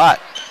 same spot.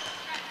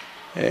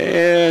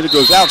 And it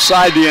goes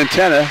outside the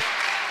antenna.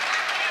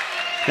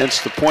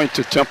 Hence the point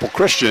to Temple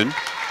Christian.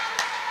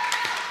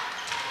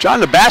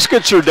 John, the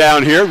baskets are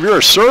down here. If you're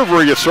a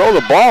server, you throw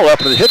the ball up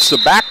and it hits the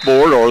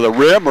backboard or the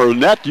rim or the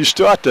net, you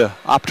still have the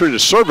opportunity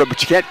to serve it,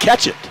 but you can't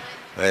catch it.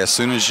 As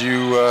soon as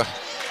you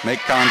make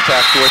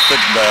contact with it,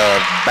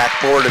 the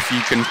backboard, if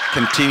you can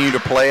continue to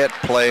play it,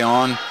 play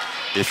on.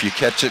 If you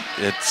catch it,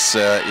 it's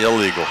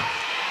illegal.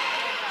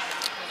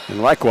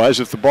 And likewise,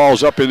 if the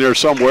ball's up in there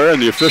somewhere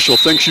and the official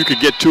thinks you could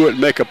get to it and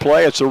make a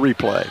play, it's a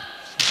replay.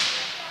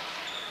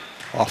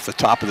 Off the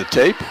top of the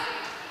tape.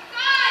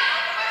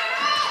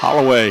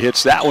 Holloway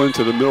hits that one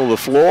to the middle of the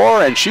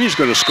floor, and she's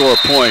going to score a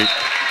point.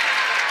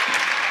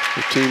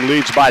 The team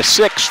leads by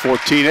 6,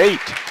 14-8.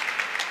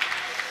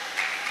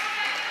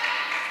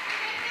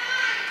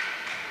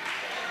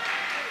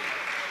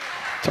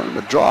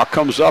 Tournament draw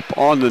comes up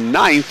on the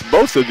 9th.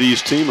 Both of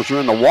these teams are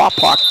in the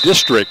Wapak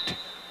district.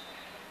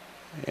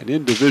 And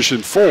in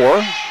Division 4,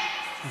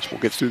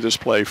 we'll get through this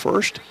play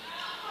first.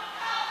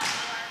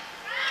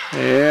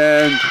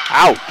 And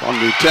out on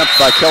the attempt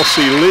by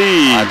Kelsey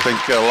Lee. I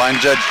think line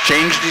judge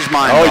changed his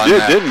mind. Oh, he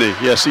did, didn't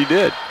he? Yes, he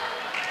did.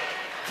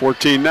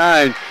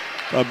 14-9.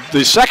 The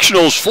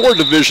sectionals for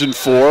Division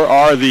 4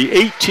 are the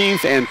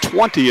 18th and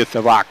 20th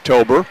of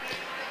October.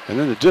 And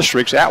then the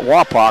districts at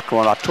Wapak are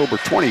on October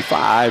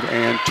 25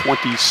 and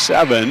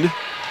 27.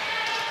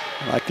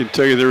 I can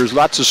tell you there's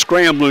lots of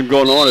scrambling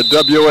going on at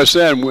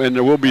WSN, and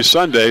there will be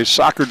Sunday.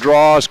 Soccer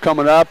draws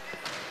coming up,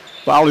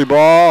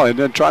 volleyball, and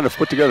then trying to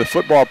put together a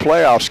football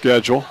playoff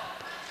schedule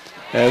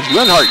as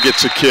Linhart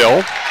gets a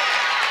kill.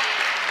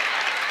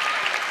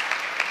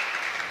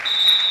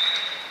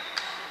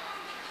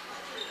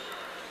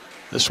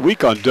 This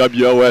week on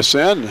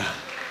WOSN,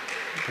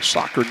 the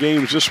soccer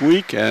games this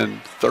week,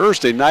 and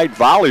Thursday night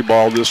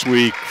volleyball this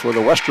week for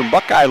the Western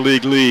Buckeye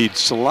League lead,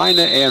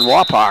 Salina and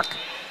Wapak.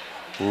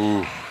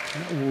 Ooh.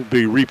 That will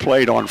be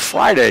replayed on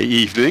Friday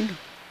evening.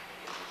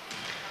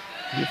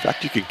 In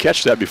fact, you can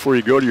catch that before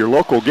you go to your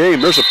local game.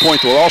 There's a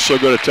point that will also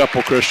go to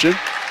Temple Christian.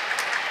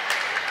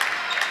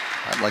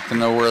 I'd like to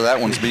know where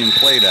that one's being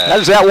played at. That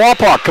is at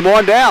Wapak. Come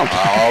on down.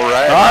 All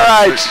right.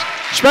 All right.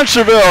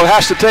 Spencerville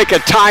has to take a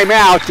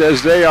timeout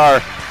as they are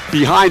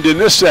behind in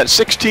this set,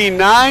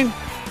 16-9.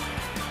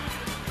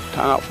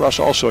 Timeout for us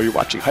also. You're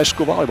watching high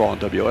school volleyball on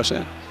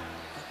WSN.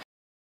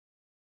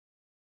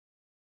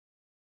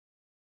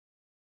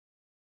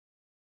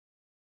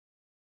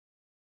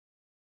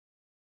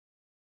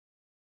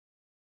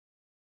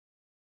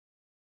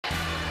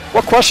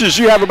 What questions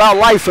do you have about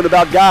life and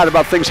about God,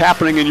 about things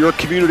happening in your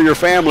community or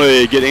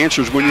family? Get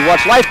answers when you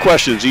watch Life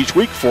Questions. Each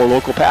week, 4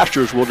 local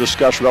pastors will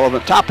discuss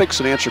relevant topics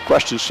and answer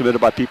questions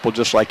submitted by people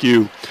just like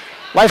you.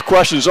 Life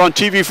Questions on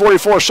TV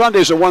 44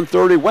 Sundays at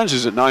 1:30,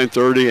 Wednesdays at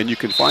 9:30, and you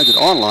can find it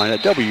online at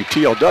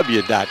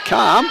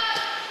WTLW.com.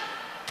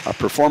 Our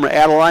performer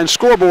Adeline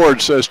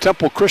scoreboard says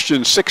Temple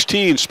Christian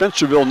 16,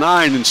 Spencerville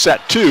 9 in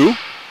set 2.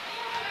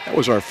 That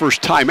was our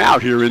first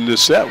timeout here in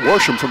this set.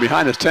 Worsham from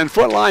behind the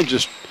 10-foot line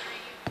just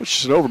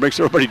pushes it over, makes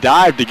everybody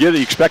dive to get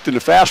it, expecting the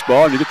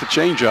fastball, and you get the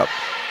changeup.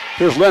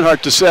 Here's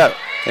Linhart to set.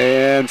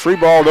 and free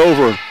balled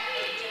over.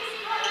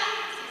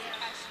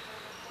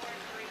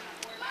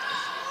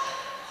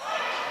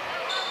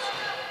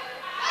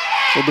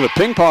 A little bit of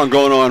ping pong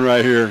going on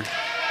right here.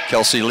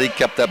 Kelsey Lee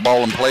kept that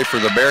ball in play for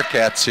the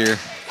Bearcats here.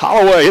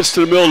 Holloway hits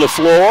to the middle of the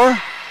floor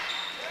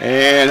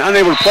and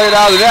unable to play it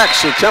out of the net,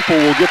 so Temple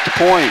will get the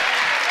point.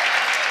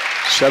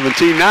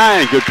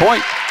 17-9, good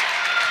point.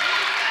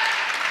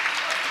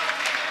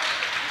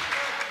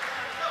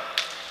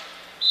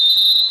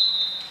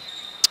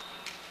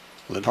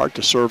 Linhart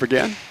to serve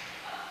again.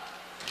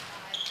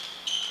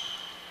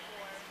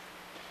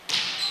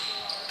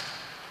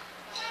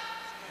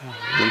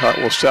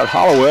 Linhart will set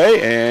Holloway,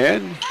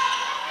 and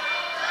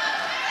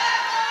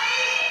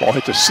ball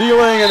hit the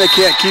ceiling, and they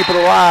can't keep it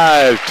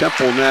alive.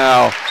 Temple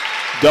now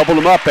doubled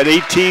them up at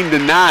 18-9,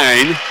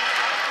 and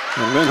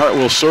Linhart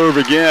will serve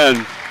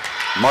again.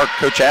 Mark,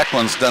 Coach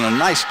Ackland's done a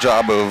nice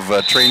job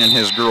of training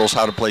his girls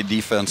how to play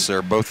defense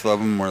there. Both of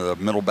them, were the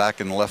middle back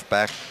and the left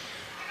back,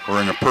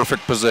 were in a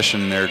perfect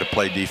position there to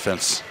play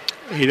defense.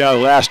 You know,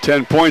 the last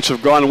 10 points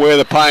have gone the way of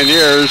the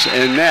Pioneers,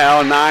 and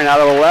now 9 out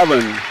of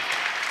 11.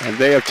 And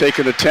they have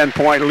taken a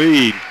 10-point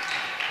lead.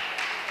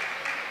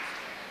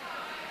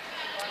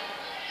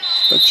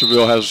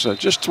 Spencerville has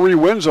just 3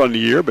 wins on the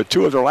year, but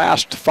 2 of their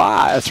last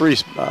 3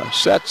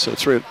 sets,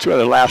 2 of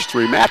their last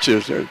 3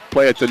 matches, they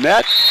play at the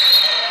net.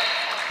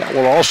 That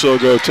will also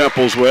go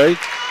Temple's way.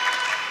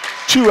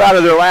 2 out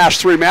of their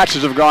last 3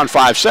 matches have gone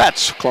 5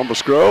 sets.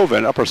 Columbus Grove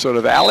and Upper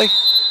Soda Valley.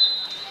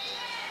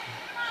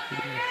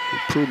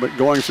 Improvement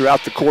going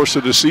throughout the course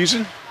of the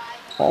season.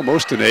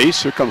 Almost an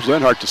ace. Here comes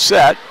Linhart to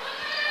set.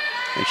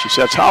 And she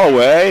sets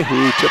Holloway,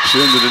 who tips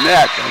it into the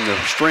net, and the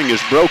string is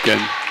broken.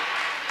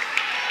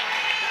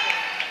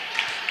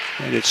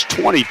 And it's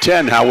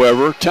 20-10,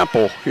 however.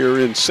 Temple here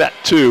in set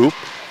 2.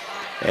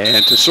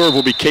 And to serve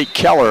will be Kate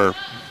Keller.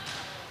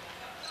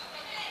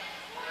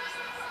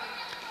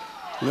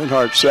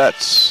 Linhart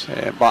sets,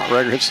 and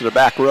Bontrager hits to the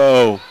back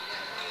row.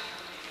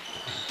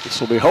 This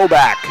will be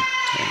Hoback,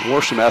 and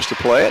Worsham has to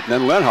play it, and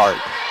then Linhart.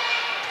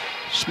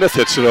 Smith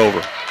hits it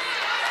over.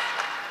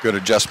 Good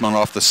adjustment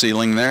off the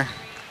ceiling there.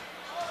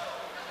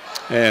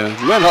 And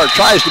Linhart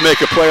tries to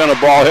make a play on a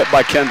ball hit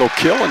by Kendall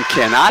Kill and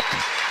cannot.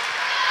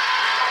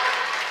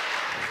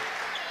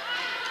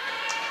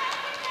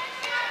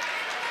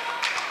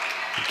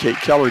 And Kate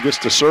Keller gets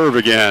to serve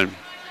again.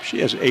 She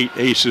has 8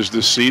 aces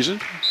this season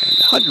and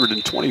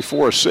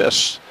 124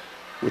 assists,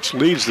 which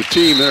leads the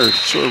team. Their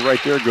serve right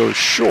there goes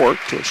short,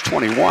 so it's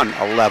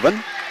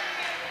 21-11.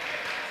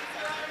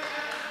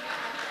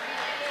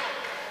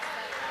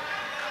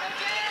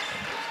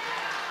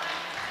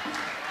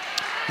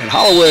 And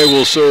Holloway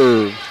will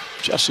serve.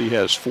 Jesse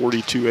has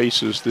 42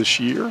 aces this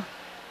year.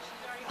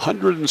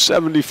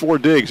 174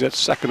 digs, that's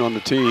second on the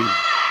team.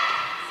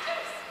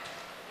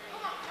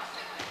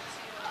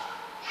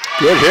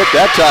 Good hit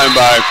that time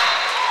by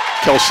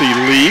Kelsey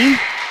Lee.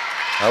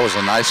 That was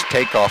a nice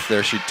takeoff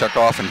there. She took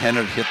off and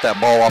hit that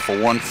ball off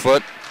of 1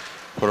 foot,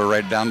 put her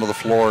right down to the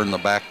floor in the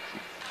back.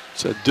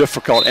 It's a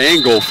difficult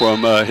angle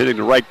from hitting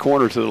the right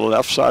corner to the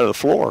left side of the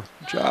floor.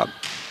 Good job.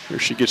 Here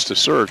she gets to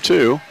serve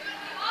too.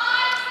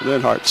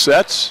 Linhart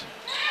sets,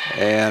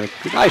 and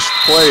a nice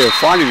play of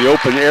finding the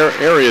open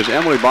areas.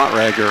 Emily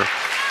Bontrager.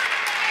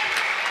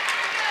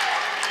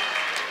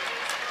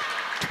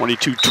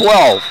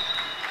 22-12.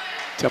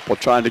 Temple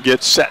trying to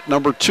get set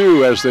number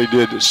 2 as they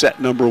did set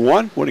number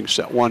 1, winning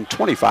set 1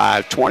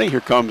 25-20.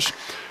 Here comes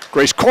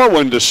Grace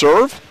Corwin to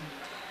serve.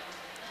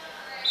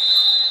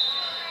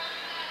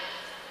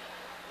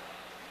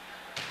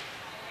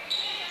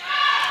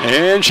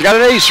 And she got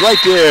an ace right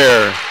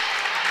there.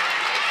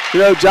 You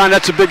know, John,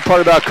 that's a big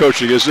part about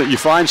coaching, isn't it? You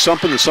find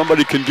something that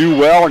somebody can do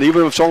well, and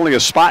even if it's only a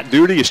spot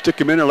duty, you stick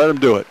them in and let them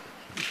do it.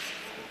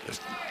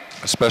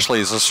 Especially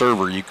as a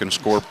server, you can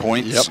score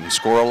points and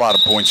score a lot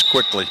of points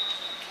quickly.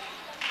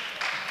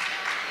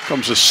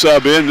 Comes a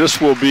sub in.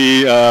 This will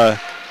be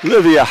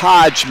Olivia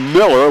Hodge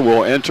Miller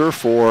will enter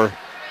for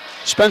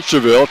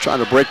Spencerville,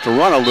 trying to break the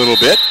run a little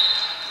bit.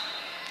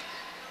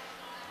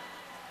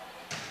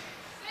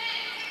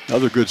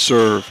 Another good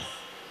serve.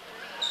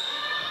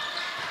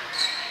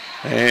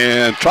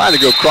 And trying to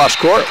go cross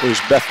court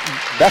was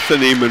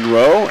Bethany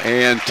Monroe,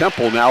 and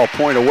Temple now a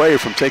point away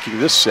from taking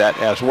this set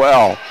as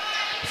well.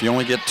 If you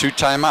only get 2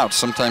 timeouts,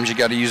 sometimes you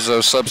got to use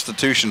those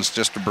substitutions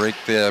just to break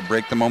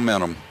the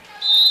momentum.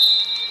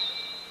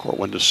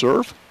 Corwin to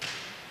serve.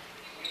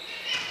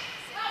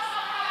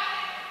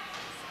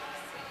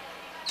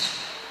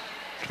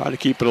 Trying to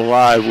keep it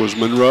alive was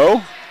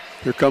Monroe.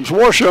 Here comes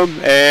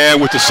Worsham,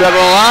 and with the set on the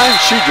line,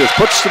 she just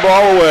puts the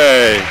ball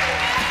away.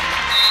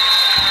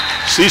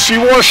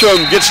 CC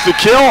Worsham gets the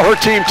kill. Her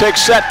team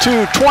takes set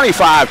 2,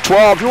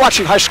 25-12. You're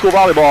watching high school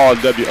volleyball on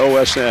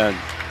WOSN.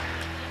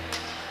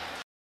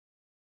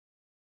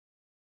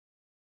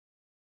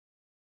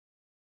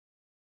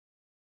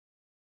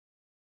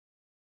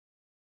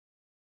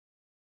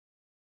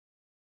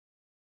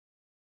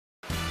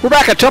 We're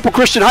back at Temple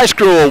Christian High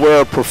School,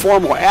 where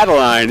Performo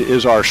Adeline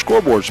is our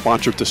scoreboard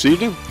sponsor this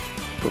evening.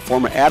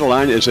 Performa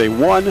Adeline is a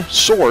one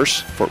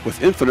source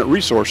with infinite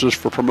resources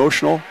for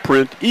promotional,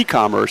 print,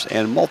 e-commerce,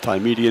 and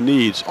multimedia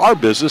needs. Our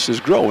business is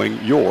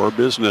growing your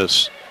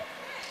business.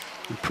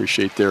 We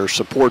appreciate their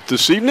support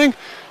this evening.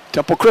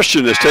 Temple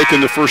Christian has taken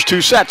the first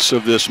two sets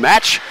of this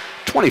match,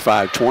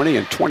 25-20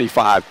 and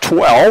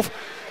 25-12.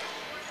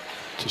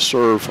 To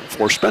serve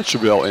for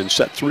Spencerville in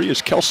set 3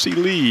 is Kelsey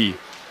Lee.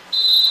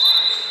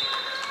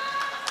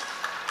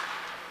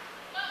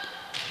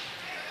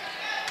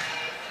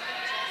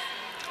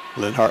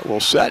 Linhart will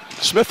set.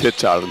 Smith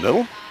hits out of the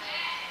middle.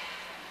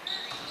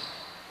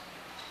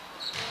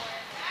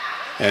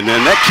 And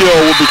then that kill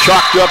will be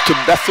chalked up to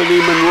Bethany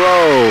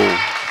Monroe.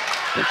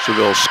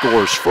 Spencerville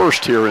scores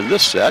first here in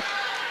this set.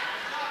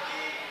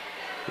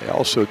 They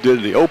also did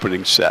in the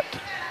opening set.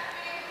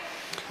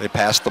 They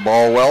passed the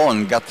ball well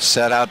and got the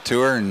set out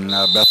to her, and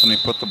Bethany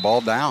put the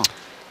ball down.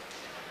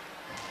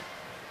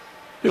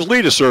 Here's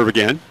Lee to serve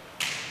again.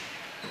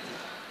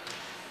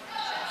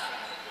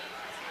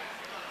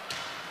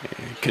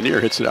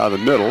 Kinnear hits it out of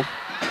the middle.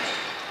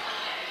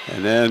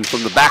 And then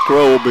from the back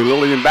row will be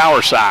Lillian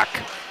Bowersock.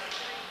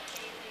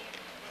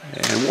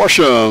 And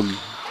Worsham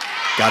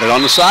got it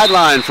on the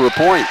sideline for a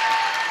point.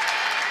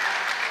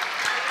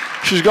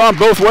 She's gone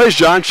both ways,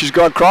 John. She's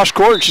gone cross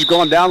court and she's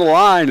gone down the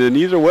line. And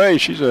either way,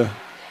 she's a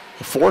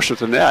force at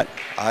the net.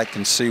 I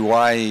can see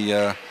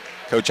why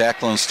Coach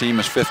Ackland's team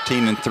is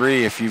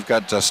 15-3 if you've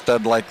got a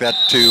stud like that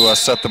to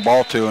set the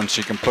ball to, and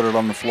she can put it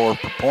on the floor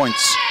for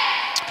points.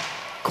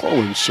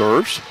 Corwin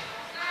serves.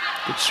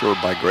 Good serve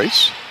by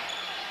Grace.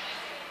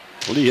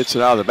 Lee hits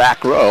it out of the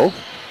back row.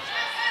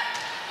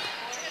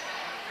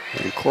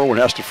 And Corwin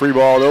has to free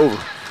ball it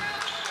over.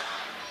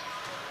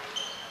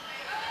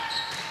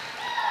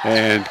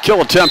 And kill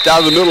attempt out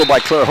of the middle by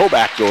Claire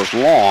Hoback goes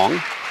long.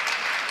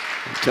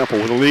 And Temple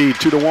with a lead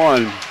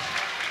 2-1.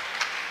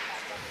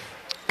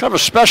 Kind of a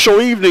special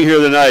evening here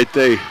tonight.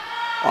 They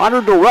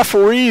honored the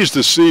referees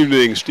this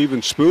evening,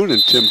 Stephen Spoon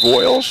and Tim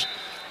Voiles.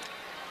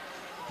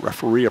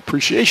 Referee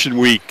Appreciation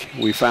Week,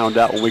 we found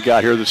out when we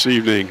got here this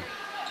evening.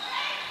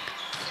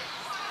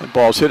 That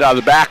ball's hit out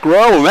of the back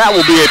row, and that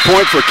will be a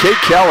point for Kate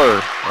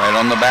Keller. Right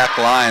on the back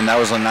line. That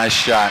was a nice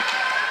shot.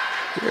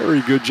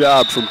 Very good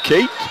job from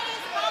Kate.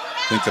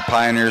 I think the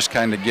Pioneers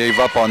kind of gave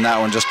up on that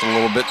one just a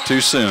little bit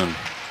too soon.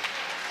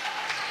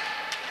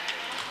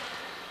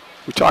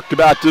 We talked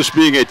about this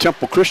being a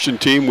Temple Christian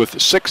team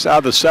with 6 out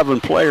of the 7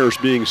 players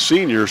being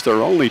seniors. There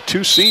are only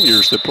 2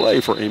 seniors that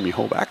play for Amy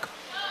Hoback.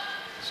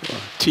 So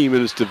a team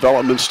in its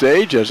development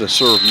stage as a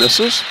serve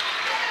misses.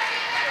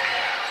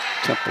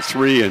 Temple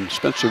 3 and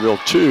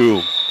Spencerville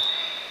 2.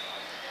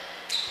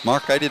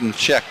 Mark, I didn't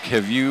check.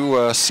 Have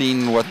you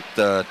seen what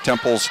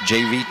Temple's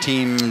JV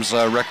team's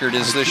record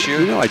is this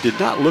year? You know, I did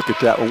not look at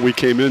that when we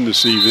came in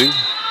this evening.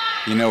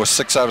 You know, with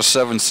 6 out of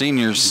 7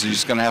 seniors,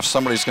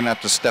 somebody's going to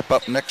have to step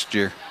up next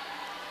year.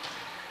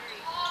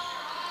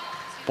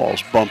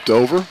 Ball's bumped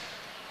over.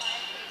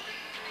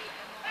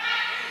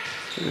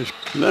 There's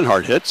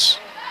Linhart hits.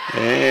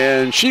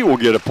 And she will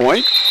get a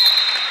point.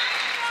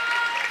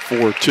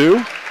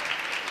 4-2.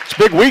 It's a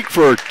big week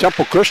for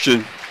Temple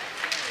Christian.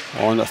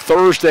 On a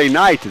Thursday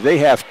night, they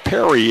have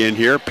Perry in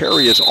here.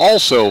 Perry is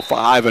also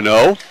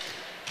 5-0.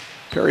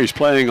 Perry's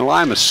playing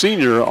Lima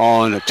Senior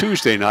on a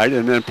Tuesday night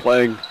and then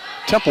playing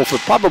Temple for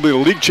probably the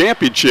league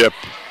championship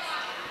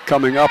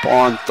coming up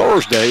on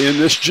Thursday in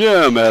this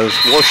gym as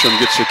Worsham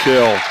gets a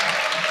kill.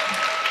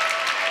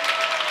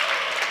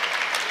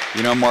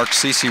 You know, Mark,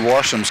 Cece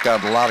Washam's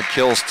got a lot of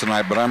kills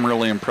tonight, but I'm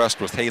really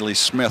impressed with Haley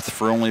Smith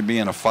for only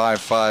being a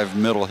 5'5"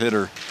 middle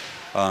hitter.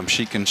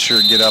 She can sure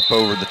get up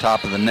over the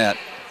top of the net.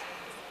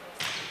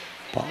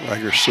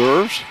 Bottlegger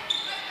serves.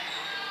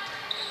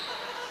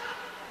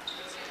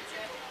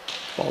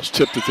 Ball's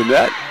tipped at the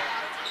net.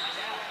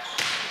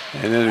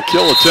 And then a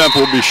kill attempt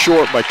will be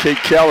short by Kate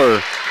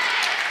Keller.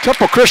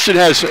 Temple Christian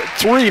has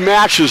 3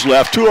 matches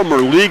left. 2 of them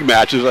are league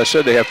matches. I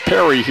said they have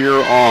Perry here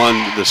on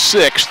the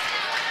 6th.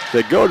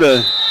 They go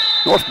to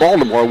North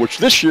Baltimore, which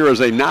this year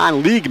is a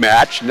non-league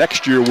match.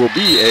 Next year will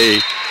be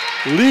a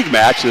league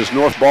match as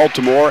North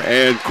Baltimore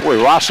and Corey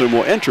Rossum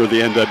will enter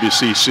the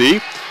NWCC.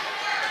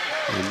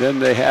 And then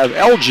they have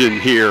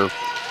Elgin here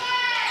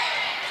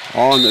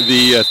on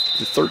the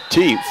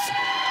 13th.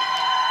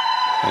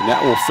 And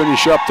that will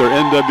finish up their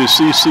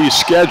NWCC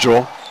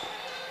schedule.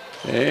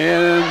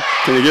 And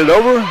can they get it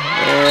over?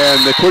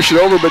 And they push it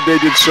over, but they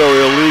did so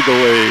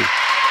illegally.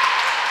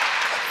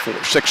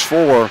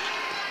 6-4.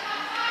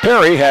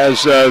 Perry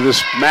has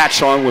this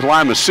match on with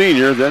Lima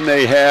Senior. Then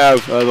they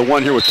have the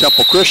one here with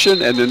Temple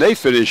Christian, and then they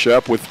finish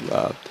up with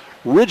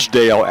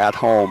Ridgedale at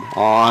home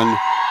on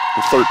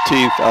the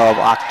 13th of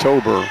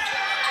October.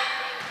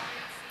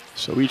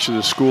 So each of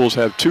the schools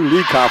have 2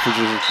 league conference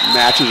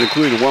matches,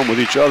 including one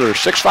with each other.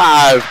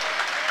 6-5,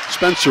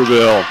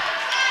 Spencerville.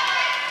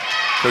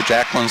 Coach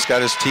Ackland's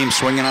got his team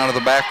swinging out of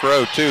the back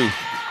row, too.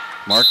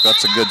 Mark,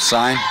 that's a good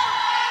sign.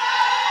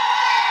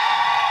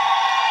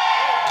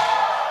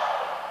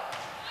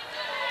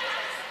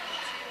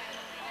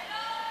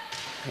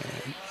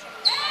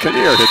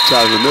 Kinnear hits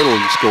out of the middle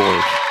and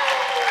scores.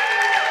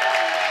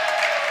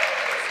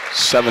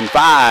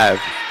 7-5.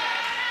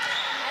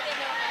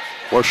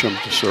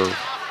 Worsham to serve.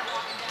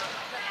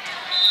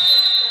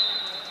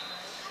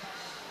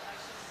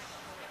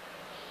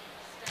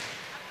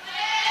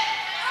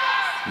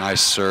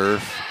 Nice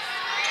serve.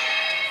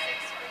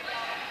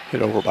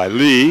 Hit over by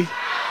Lee,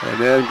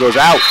 and then goes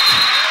out.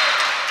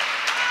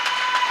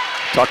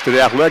 Talked to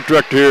the athletic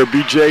director here,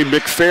 B.J.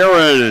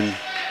 McFerrin, and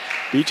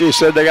B.J.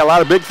 said they got a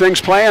lot of big things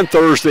planned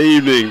Thursday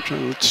evening. Trying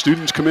to let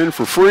students come in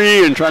for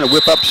free and trying to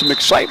whip up some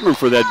excitement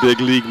for that big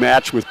league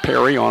match with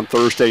Perry on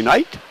Thursday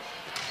night.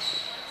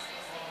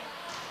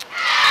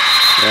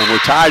 And we're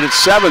tied at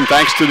 7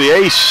 thanks to the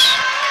ace.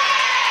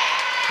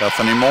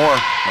 Bethany Moore,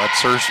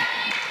 that's her.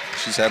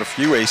 She's had a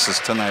few aces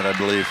tonight, I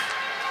believe.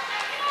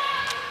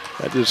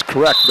 That is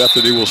correct.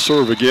 Bethany will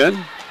serve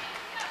again.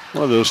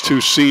 One of those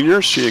two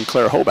seniors, she and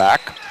Claire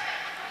Hoback.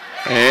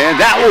 And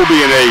that will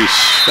be an ace.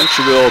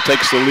 Spencerville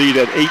takes the lead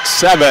at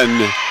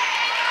 8-7.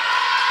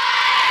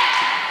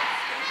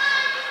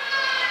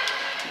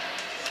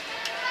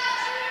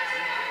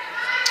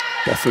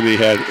 Bethany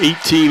had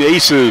 18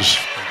 aces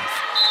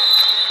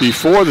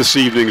before this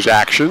evening's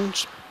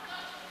actions.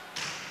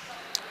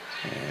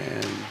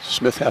 And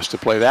Smith has to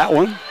play that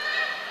one.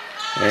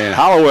 And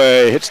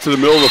Holloway hits to the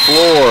middle of the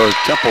floor.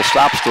 Temple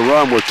stops the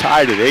run. We're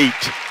tied at 8.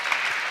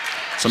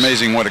 It's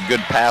amazing what a good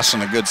pass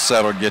and a good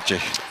set will get you.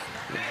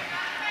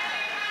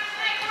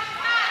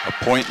 A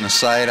point in the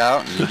side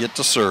out, and you get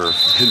to serve.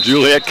 And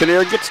Juliet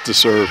Kinnear gets to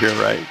serve here,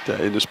 right,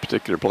 in this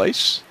particular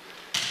place.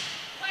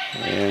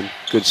 And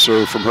good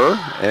serve from her.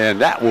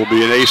 And that will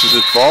be an ace as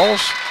it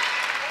falls.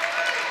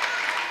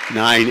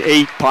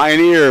 9-8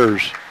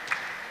 Pioneers.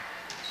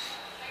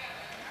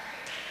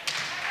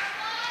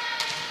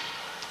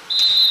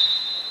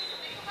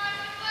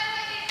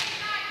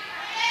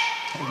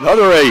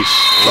 Another ace.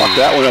 Chalk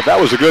that one up. That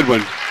was a good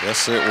one.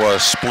 Yes, it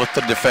was. Split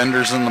the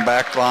defenders in the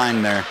back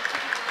line there.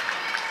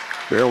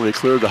 Barely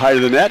cleared the height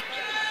of the net.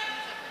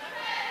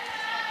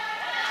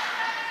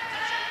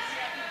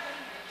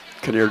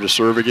 Kinnear to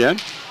serve again.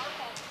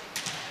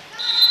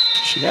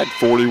 She had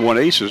 41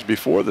 aces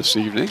before this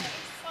evening.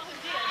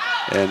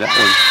 And that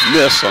one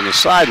missed on the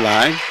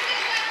sideline.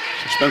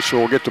 So Spencer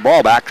will get the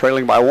ball back,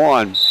 trailing by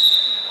 1.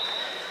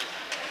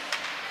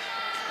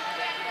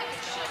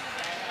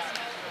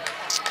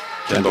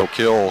 Kendall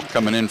Kill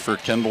coming in for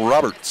Kendall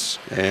Roberts.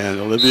 And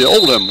Olivia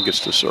Oldham gets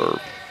to serve.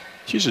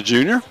 She's a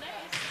junior.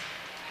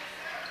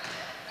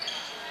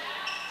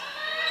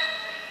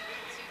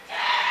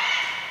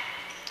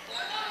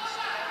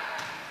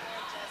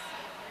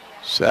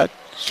 Set.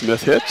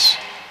 Smith hits.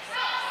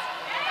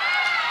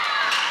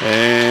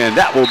 And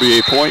that will be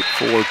a point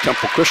for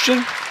Temple Christian.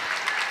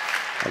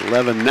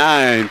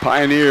 11-9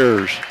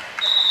 Pioneers.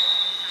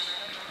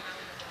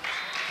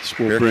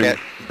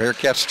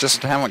 Bearcats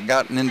just haven't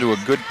gotten into a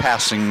good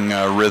passing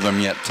rhythm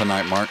yet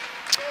tonight, Mark.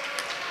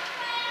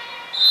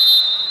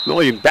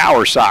 Lillian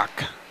Bowersock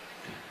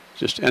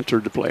just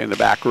entered to play in the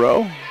back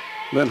row.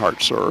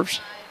 Linhart serves.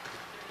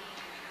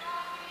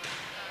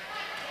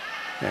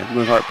 And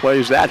Linhart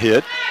plays that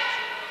hit.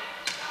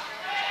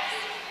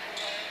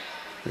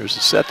 There's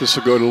the set. This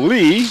will go to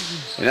Lee,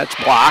 and that's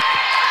blocked.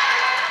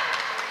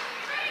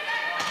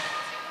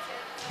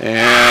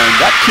 And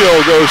that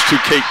kill goes to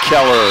Kate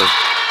Keller.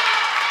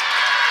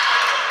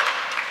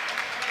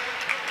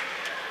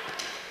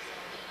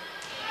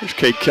 There's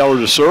Kate Keller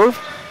to serve.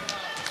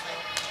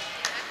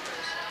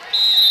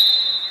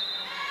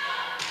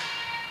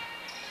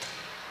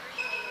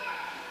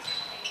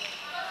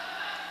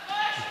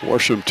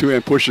 Worsham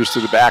two-hand pushes to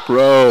the back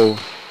row,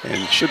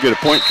 and she'll get a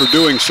point for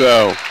doing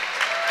so.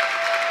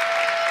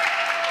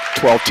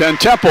 12-10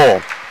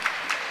 Temple.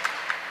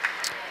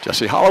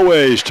 Jessie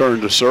Holloway's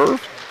turn to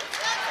serve.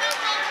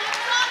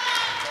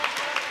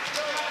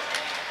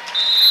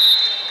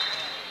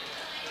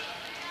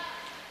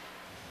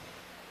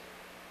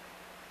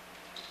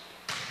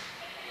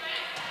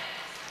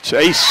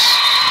 Chase.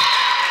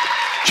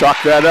 Chalk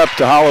that up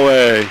to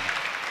Holloway.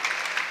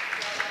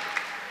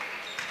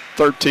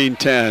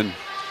 13-10.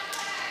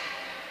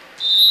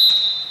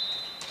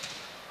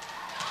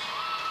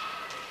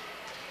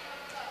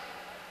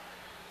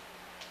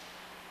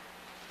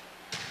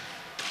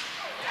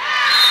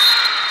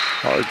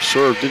 Hard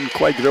serve, didn't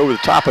quite get over the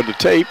top of the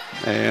tape.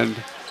 And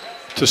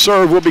to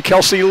serve will be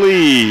Kelsey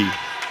Lee.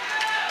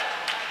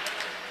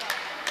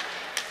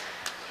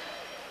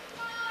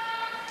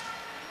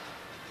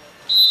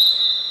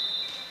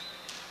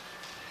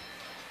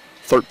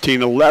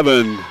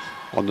 (13-11)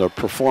 on the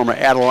Performa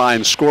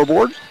Adeline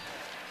scoreboard.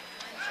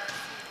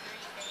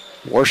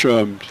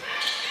 Worsham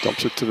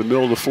dumps it to the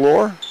middle of the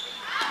floor.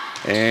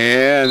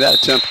 And that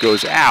attempt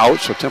goes out,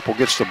 so Temple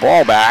gets the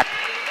ball back.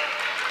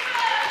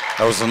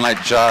 That was a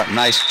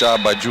nice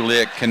job by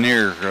Juliet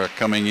Kinnear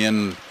coming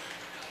in,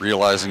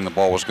 realizing the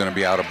ball was going to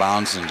be out of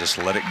bounds and just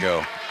let it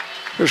go.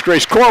 Here's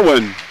Grace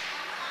Corwin,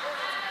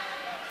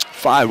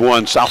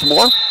 5'1"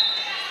 sophomore.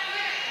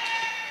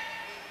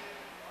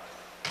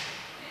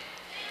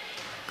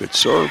 Good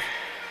serve.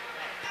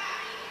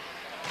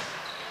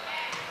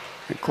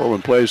 And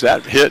Corwin plays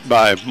that hit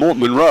by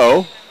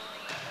Monroe.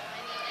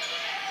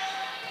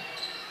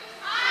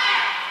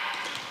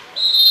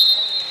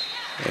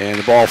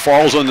 the ball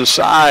falls on the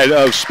side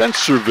of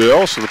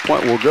Spencerville, so the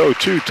point will go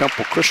to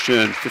Temple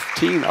Christian,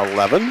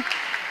 15-11.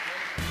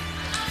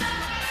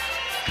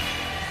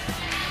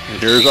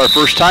 And here's our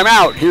first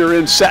timeout here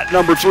in set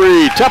number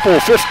 3. Temple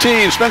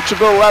 15,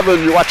 Spencerville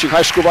 11. You're watching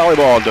high school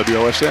volleyball on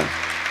WOSN.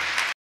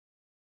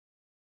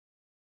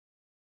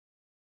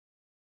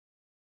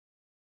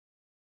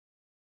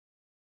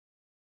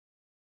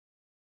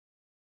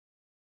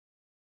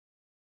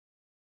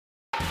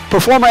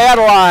 Performa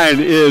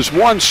Adeline is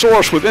one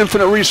source with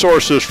infinite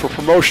resources for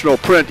promotional,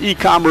 print,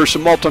 e-commerce,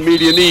 and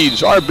multimedia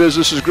needs. Our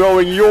business is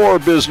growing your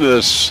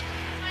business.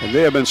 And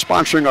they have been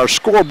sponsoring our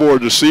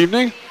scoreboard this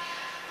evening.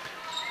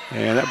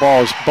 And that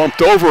ball is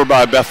bumped over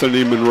by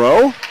Bethany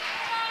Monroe.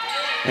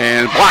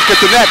 And block at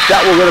the net.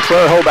 That will go to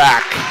Claire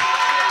Hoback.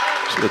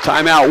 So the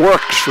timeout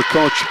works for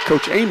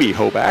Coach Amy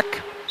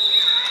Hoback.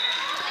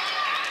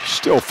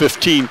 Still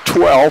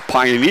 15-12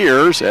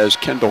 Pioneers as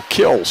Kendall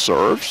Kill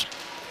serves.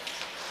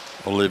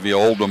 Olivia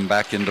Oldham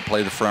back in to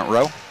play the front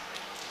row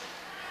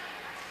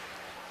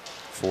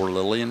for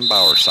Lillian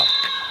Bowersock.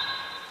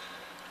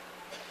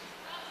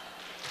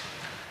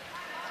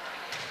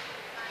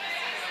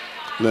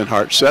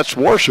 Linhart sets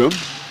Worsham,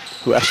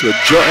 who has to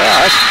adjust. Yeah,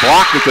 that's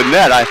blocked at the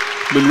net.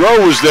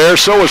 Monroe was there,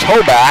 so was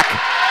Hoback.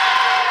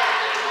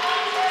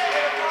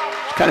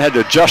 Kind of had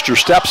to adjust her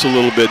steps a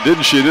little bit,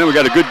 didn't she? And then we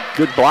got a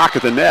good block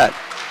at the net.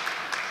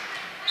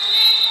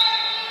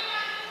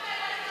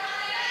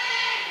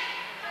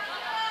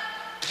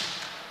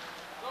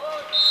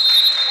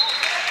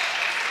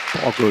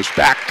 Ball goes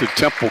back to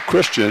Temple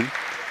Christian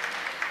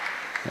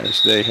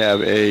as they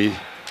have a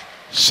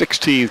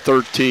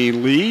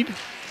 16-13 lead.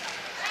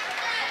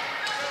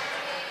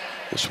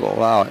 This will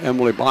allow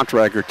Emily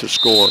Bontrager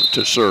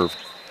to serve.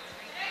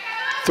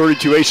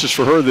 32 aces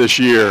for her this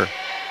year.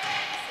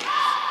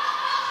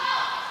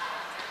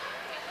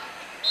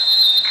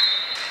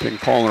 Ping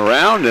pong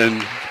around,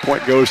 and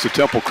point goes to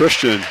Temple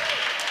Christian.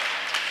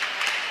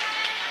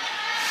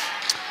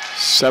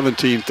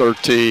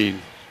 17-13.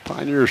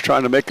 Pioneers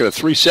trying to make it a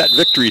 3-set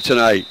victory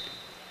tonight.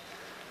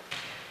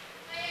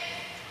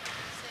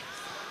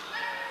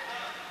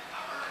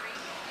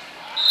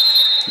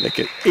 Make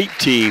it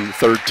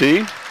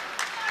 18-13.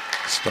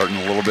 Starting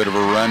a little bit of a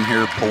run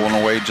here, pulling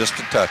away just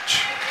a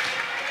touch.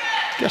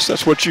 Guess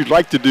that's what you'd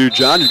like to do,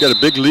 John. You've got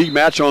a big league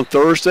match on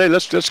Thursday.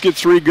 Let's get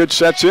 3 good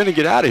sets in and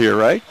get out of here,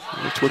 right?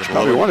 That's what you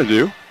probably want to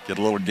do. Get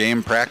a little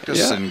game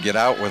practice and get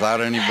out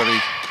without anybody.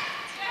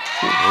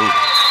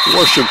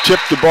 Worsham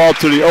tipped the ball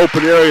to the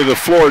open area of the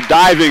floor.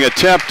 Diving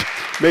attempt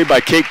made by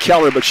Kate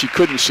Keller, but she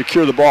couldn't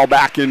secure the ball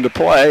back into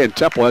play, and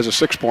Temple has a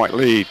 6-point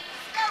lead.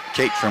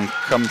 Kate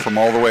come from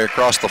all the way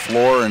across the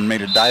floor and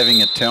made a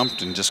diving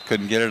attempt and just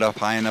couldn't get it up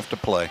high enough to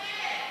play.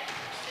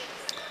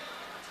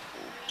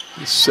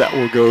 This set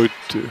will go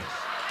to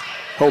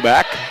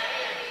Hoback.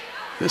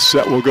 This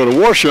set will go to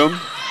Worsham.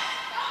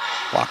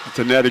 Blocked at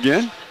the net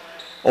again.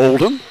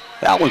 Oldham,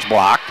 that one's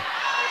blocked.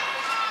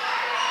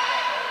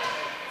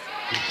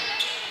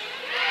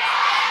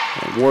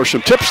 And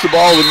Worsham tips the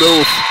ball in the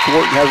middle of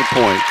court and has a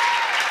point.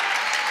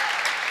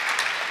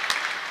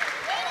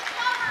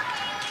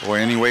 Boy,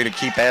 any way to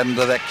keep adding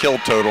to that kill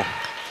total.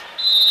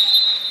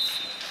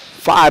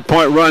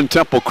 5-point run,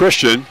 Temple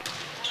Christian.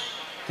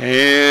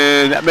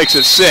 And that makes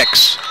it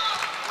 6.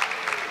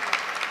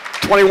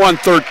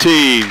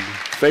 21-13,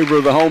 favor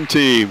of the home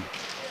team.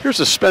 Here's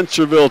a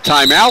Spencerville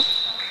timeout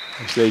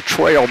as they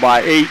trail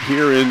by 8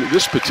 here in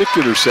this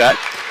particular set.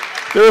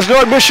 There is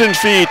no admission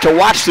fee to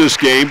watch this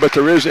game, but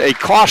there is a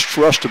cost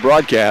for us to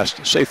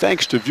broadcast. Say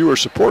thanks to viewer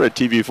support at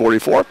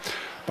TV44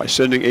 by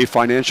sending a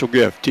financial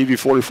gift.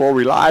 TV44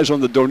 relies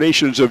on the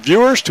donations of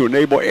viewers to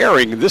enable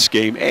airing this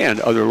game and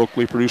other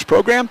locally produced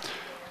program.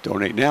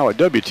 Donate now at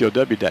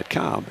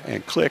WTOW.com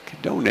and click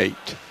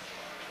Donate.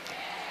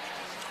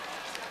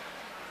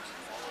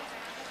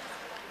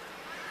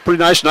 Pretty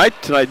nice night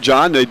tonight,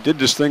 John. They did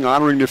this thing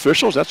honoring the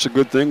officials. That's a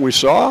good thing we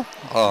saw.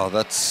 Oh,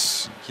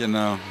 that's, you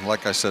know,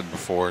 like I said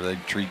before, they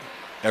treat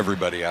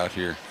everybody out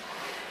here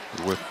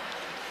with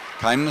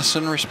kindness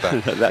and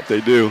respect. That they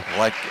do.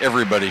 Like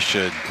everybody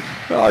should.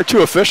 Well, our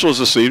 2 officials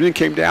this evening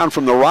came down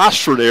from the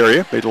Rossford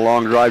area, made a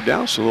long drive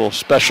down, so a little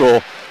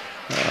special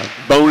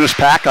bonus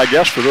pack, I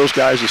guess, for those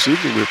guys this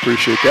evening. We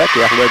appreciate that.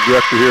 The athletic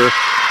director here,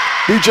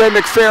 B.J.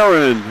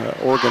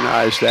 McFerrin,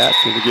 organized that.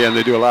 And again,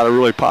 they do a lot of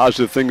really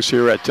positive things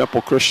here at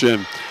Temple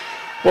Christian.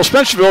 Well,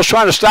 Spencerville's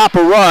trying to stop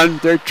a run.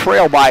 They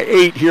trail by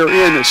 8 here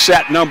in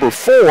set number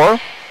 4.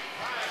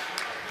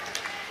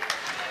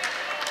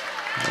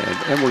 And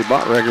Emily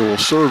Bontrager will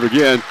serve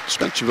again.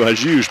 Spencerville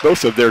has used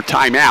both of their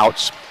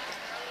timeouts.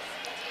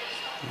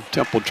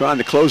 Temple trying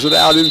to close it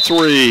out in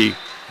 3.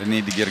 They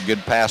need to get a good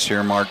pass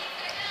here, Mark.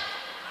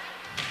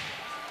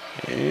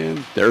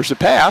 And there's the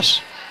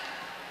pass.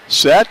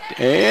 Set,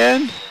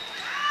 and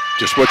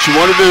just what you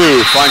want to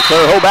do. Find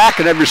Claire Hoback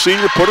and have your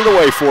senior put it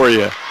away for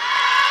you.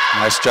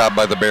 Nice job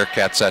by the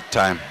Bearcats that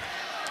time.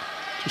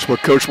 Just what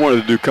Coach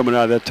wanted to do coming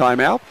out of that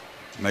timeout.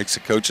 Makes the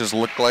coaches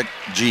look like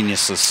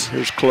geniuses.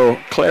 Here's Claire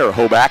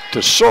Hoback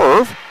to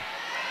serve.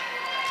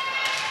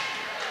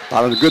 A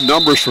lot of good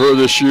numbers for her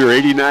this year.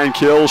 89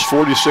 kills,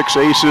 46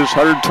 aces,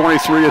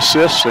 123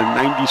 assists, and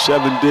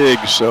 97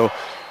 digs. So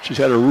she's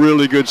had a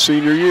really good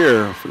senior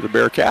year for the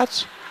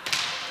Bearcats.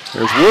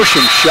 There's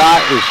Worsham's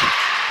shot.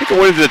 I think it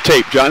went into the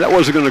tape, John. That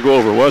wasn't going to go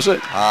over, was it?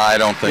 I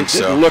don't think so.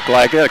 It didn't look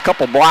like it. Had a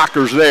couple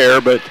blockers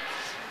there, but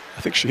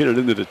I think she hit it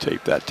into the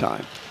tape that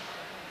time.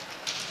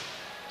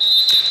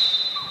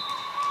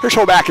 Here's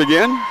Hoback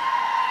again.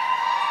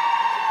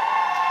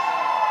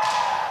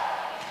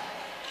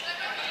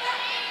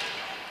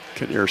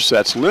 Kinnear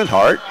sets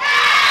Linhart.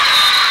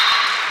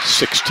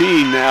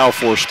 16 now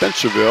for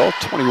Spencerville,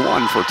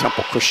 21 for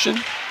Temple Christian.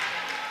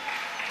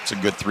 It's a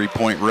good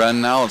three-point run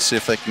now. Let's see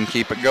if they can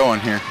keep it going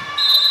here.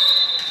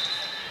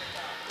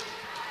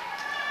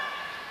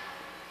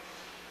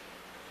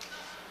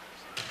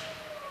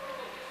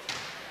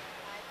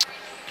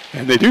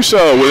 And they do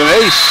so with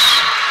an ace.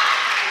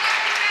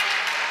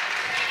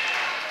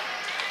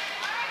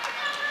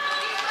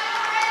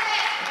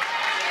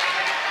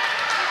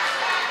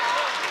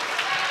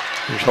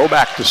 Here's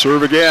Hoback to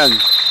serve again.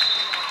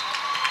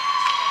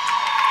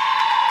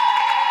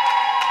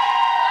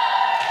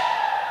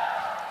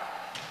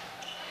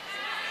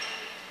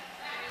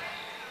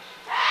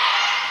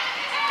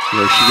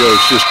 There she goes,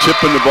 just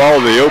tipping the ball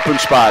to the open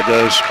spot,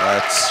 does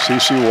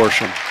CC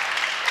Worsham.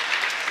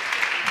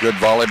 Good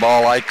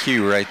volleyball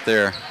IQ right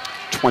there.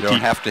 You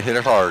don't have to hit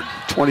it hard.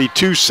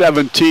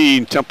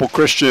 22-17, Temple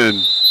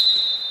Christian.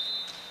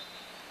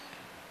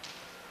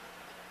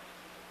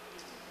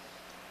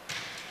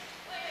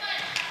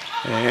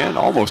 And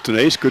almost an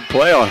ace. Good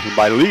play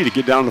by Lee to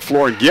get down the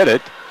floor and get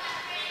it.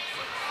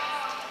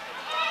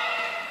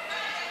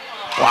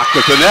 Blocked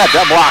at the net.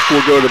 That block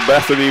will go to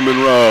Bethany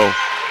Monroe.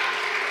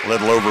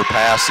 Little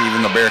overpass.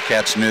 Even the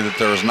Bearcats knew that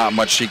there was not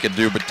much she could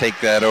do but take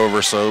that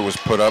over, so it was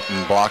put up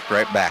and blocked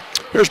right back.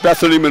 Here's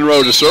Bethany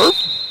Monroe to serve.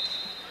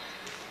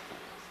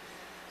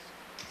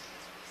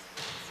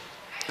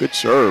 Good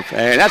serve.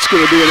 And that's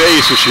going to be an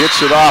ace as she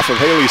hits it off of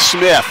Haley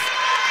Smith.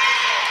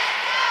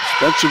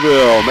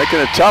 Spencerville making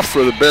it tough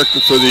for the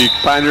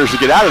Pioneers to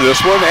get out of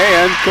this one,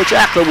 and Coach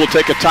Ackland will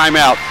take a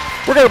timeout.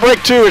 We're going to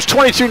break two. It's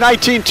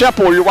 22-19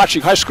 Temple. You're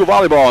watching high school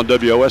volleyball on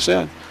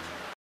WOSN.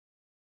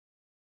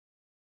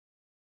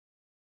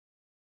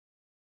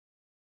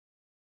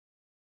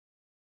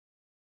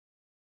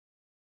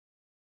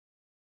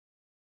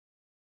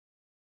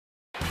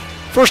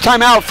 First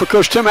time out for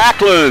Coach Tim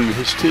Ackland.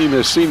 His team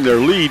has seen their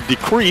lead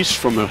decrease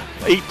from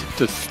 8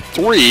 to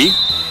 3.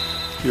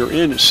 You're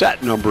in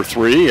set number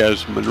 3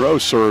 as Monroe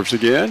serves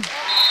again.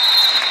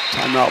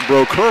 Timeout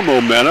broke her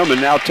momentum, and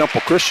now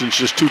Temple Christian's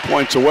just 2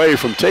 points away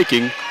from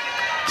taking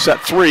set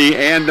 3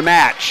 and the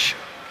match.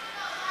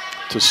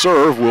 To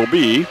serve will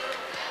be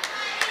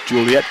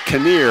Juliet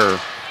Kinnear.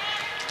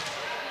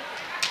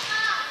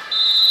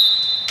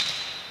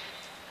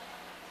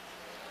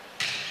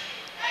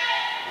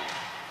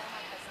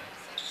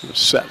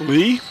 Set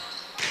Lee.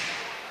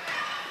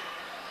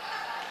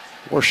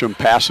 Worsham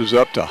passes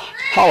up to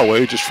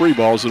Holloway, just free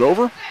balls it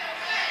over.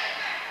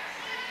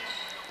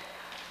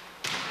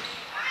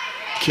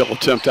 Kill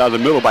attempt out of the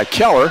middle by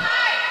Keller.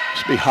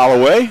 This will be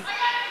Holloway.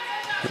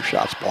 Her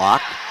shot's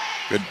blocked.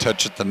 Good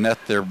touch at the net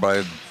there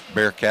by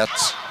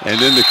Bearcats. And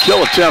then the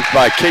kill attempt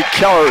by Kate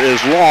Keller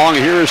is long.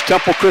 Here is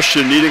Temple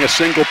Christian needing a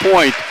single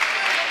point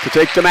to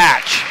take the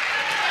match.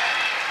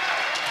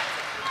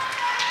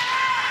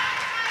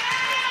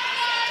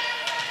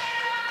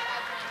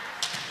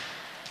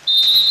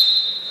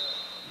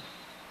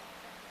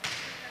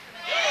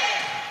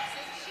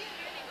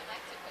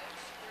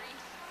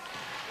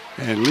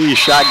 And Lee's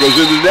shot goes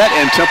into the net,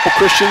 and Temple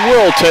Christian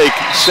will take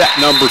set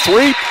number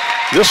 3.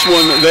 This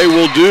one they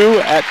will do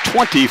at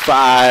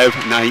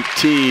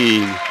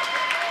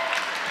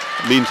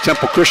 25-19. Means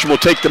Temple Christian will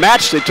take the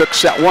match. They took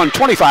set 1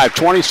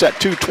 25-20, set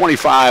 2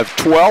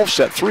 25-12,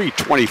 set 3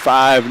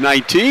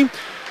 25-19.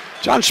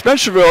 John,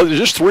 Spencerville,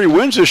 just 3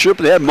 wins this year,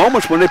 but they had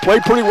moments when they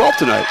played pretty well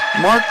tonight.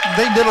 Mark,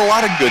 they did a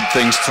lot of good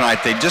things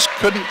tonight. They just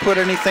couldn't put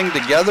anything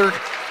together.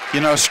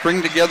 You know,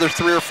 string together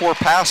 3 or 4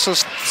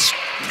 passes,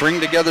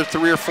 string together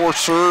 3 or 4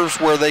 serves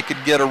where they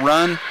could get a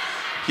run,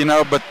 you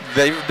know, but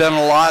they've done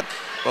a lot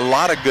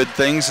of good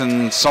things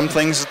and some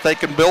things that they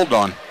can build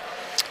on.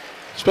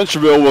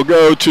 Spencerville will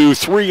go to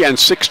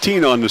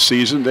 3-16 on the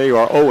season. They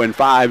are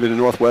 0-5 in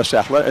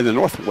the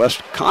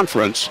Northwest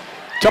Conference.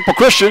 Temple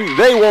Christian,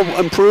 they will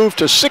improve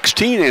to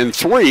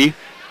 16-3.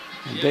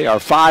 They are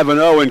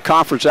 5-0 in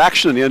conference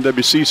action in the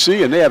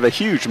NWCC, and they have a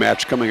huge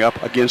match coming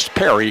up against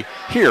Perry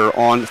here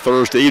on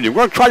Thursday evening.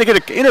 We're going to try to get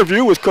an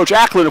interview with Coach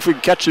Ackland if we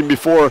can catch him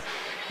before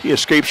he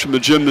escapes from the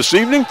gym this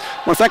evening.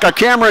 I want to thank our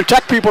camera and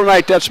tech people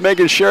tonight. That's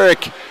Megan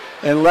Sherrick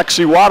and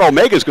Lexi Waddle.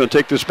 Megan's going to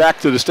take this back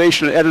to the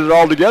station and edit it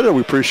all together.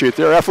 We appreciate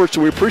their efforts,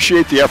 and we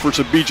appreciate the efforts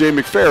of B.J.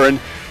 McFerrin,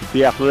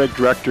 the athletic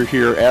director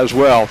here as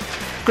well.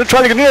 We're going to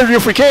try to get an interview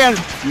if we can.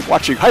 You're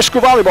watching high school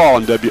volleyball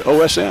on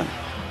WOSN.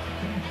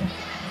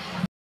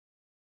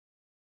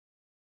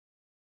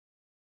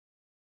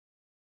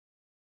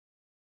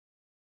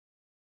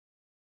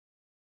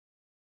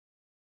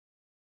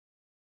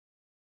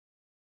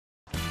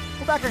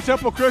 We're back at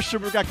Temple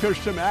Christian. We've got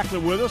Coach Tim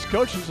Ackland with us.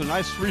 Coach, it's a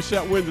nice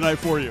 3-set win tonight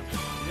for you.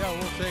 Yeah,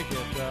 we'll take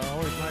it.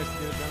 Always nice to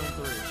get it done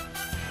in 3.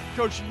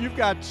 Coach, you've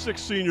got 6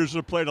 seniors that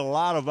have played a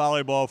lot of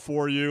volleyball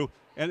for you,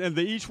 and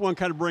they each one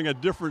kind of bring a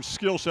different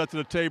skill set to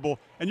the table,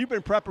 and you've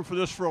been prepping for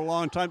this for a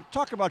long time.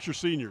 Talk about your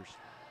seniors.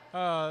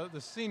 The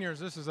seniors,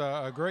 this is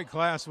a great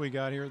class we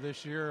got here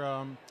this year.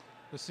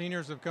 The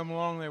seniors have come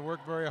along, they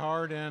worked very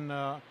hard,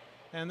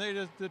 and they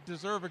just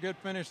deserve a good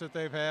finish that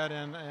they've had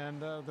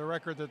and the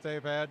record that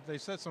they've had. They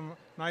set some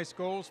nice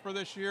goals for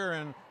this year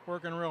and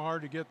working real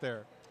hard to get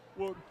there.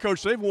 Well,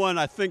 Coach, they've won,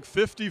 I think,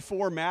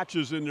 54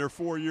 matches in their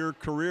 4-year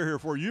career here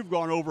for you. You've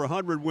gone over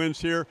 100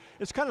 wins here.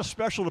 It's kind of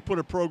special to put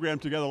a program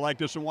together like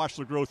this and watch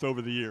the growth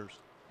over the years.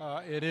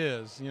 It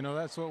is. You know,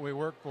 that's what we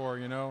work for,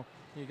 you know.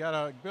 You got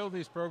to build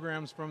these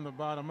programs from the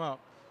bottom up.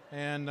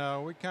 And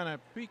we're kind of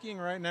peaking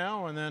right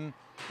now, and then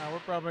we're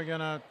probably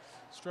going to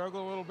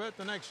struggle a little bit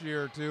the next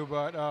year or two,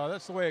 but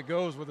that's the way it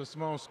goes with a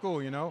small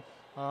school, you know.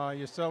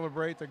 You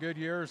celebrate the good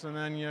years, and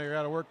then you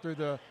got to work through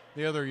the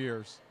other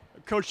years.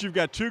 Coach, you've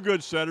got 2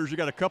 good setters. You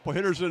got a couple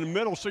hitters in the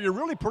middle, so you're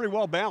really pretty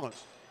well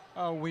balanced.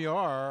 We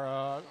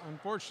are.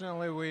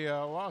 Unfortunately, we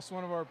lost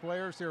one of our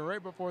players here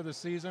right before the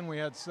season. We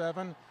had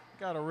 7.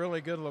 Got a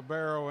really good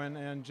libero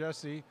and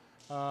Jessie,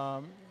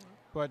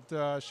 but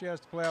she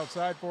has to play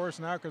outside for us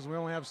now because we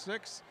only have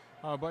 6.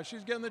 But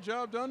she's getting the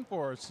job done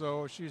for us,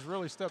 so she's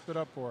really stepped it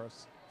up for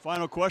us.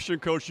 Final question,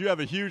 Coach. You have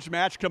a huge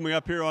match coming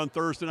up here on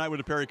Thursday night with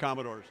the Perry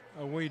Commodores.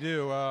 We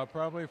do,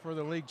 probably for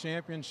the league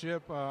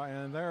championship,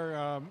 and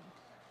they're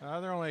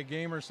only a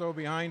game or so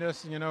behind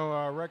us, you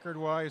know,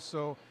 record-wise,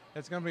 so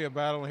it's going to be a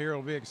battle here.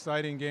 It'll be an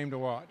exciting game to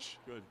watch.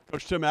 Good.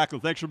 Coach Tim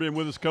Ackland, thanks for being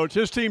with us, Coach.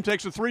 His team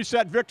takes a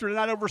 3-set victory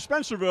tonight over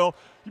Spencerville.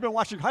 You've been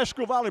watching high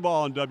school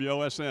volleyball on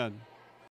WOSN.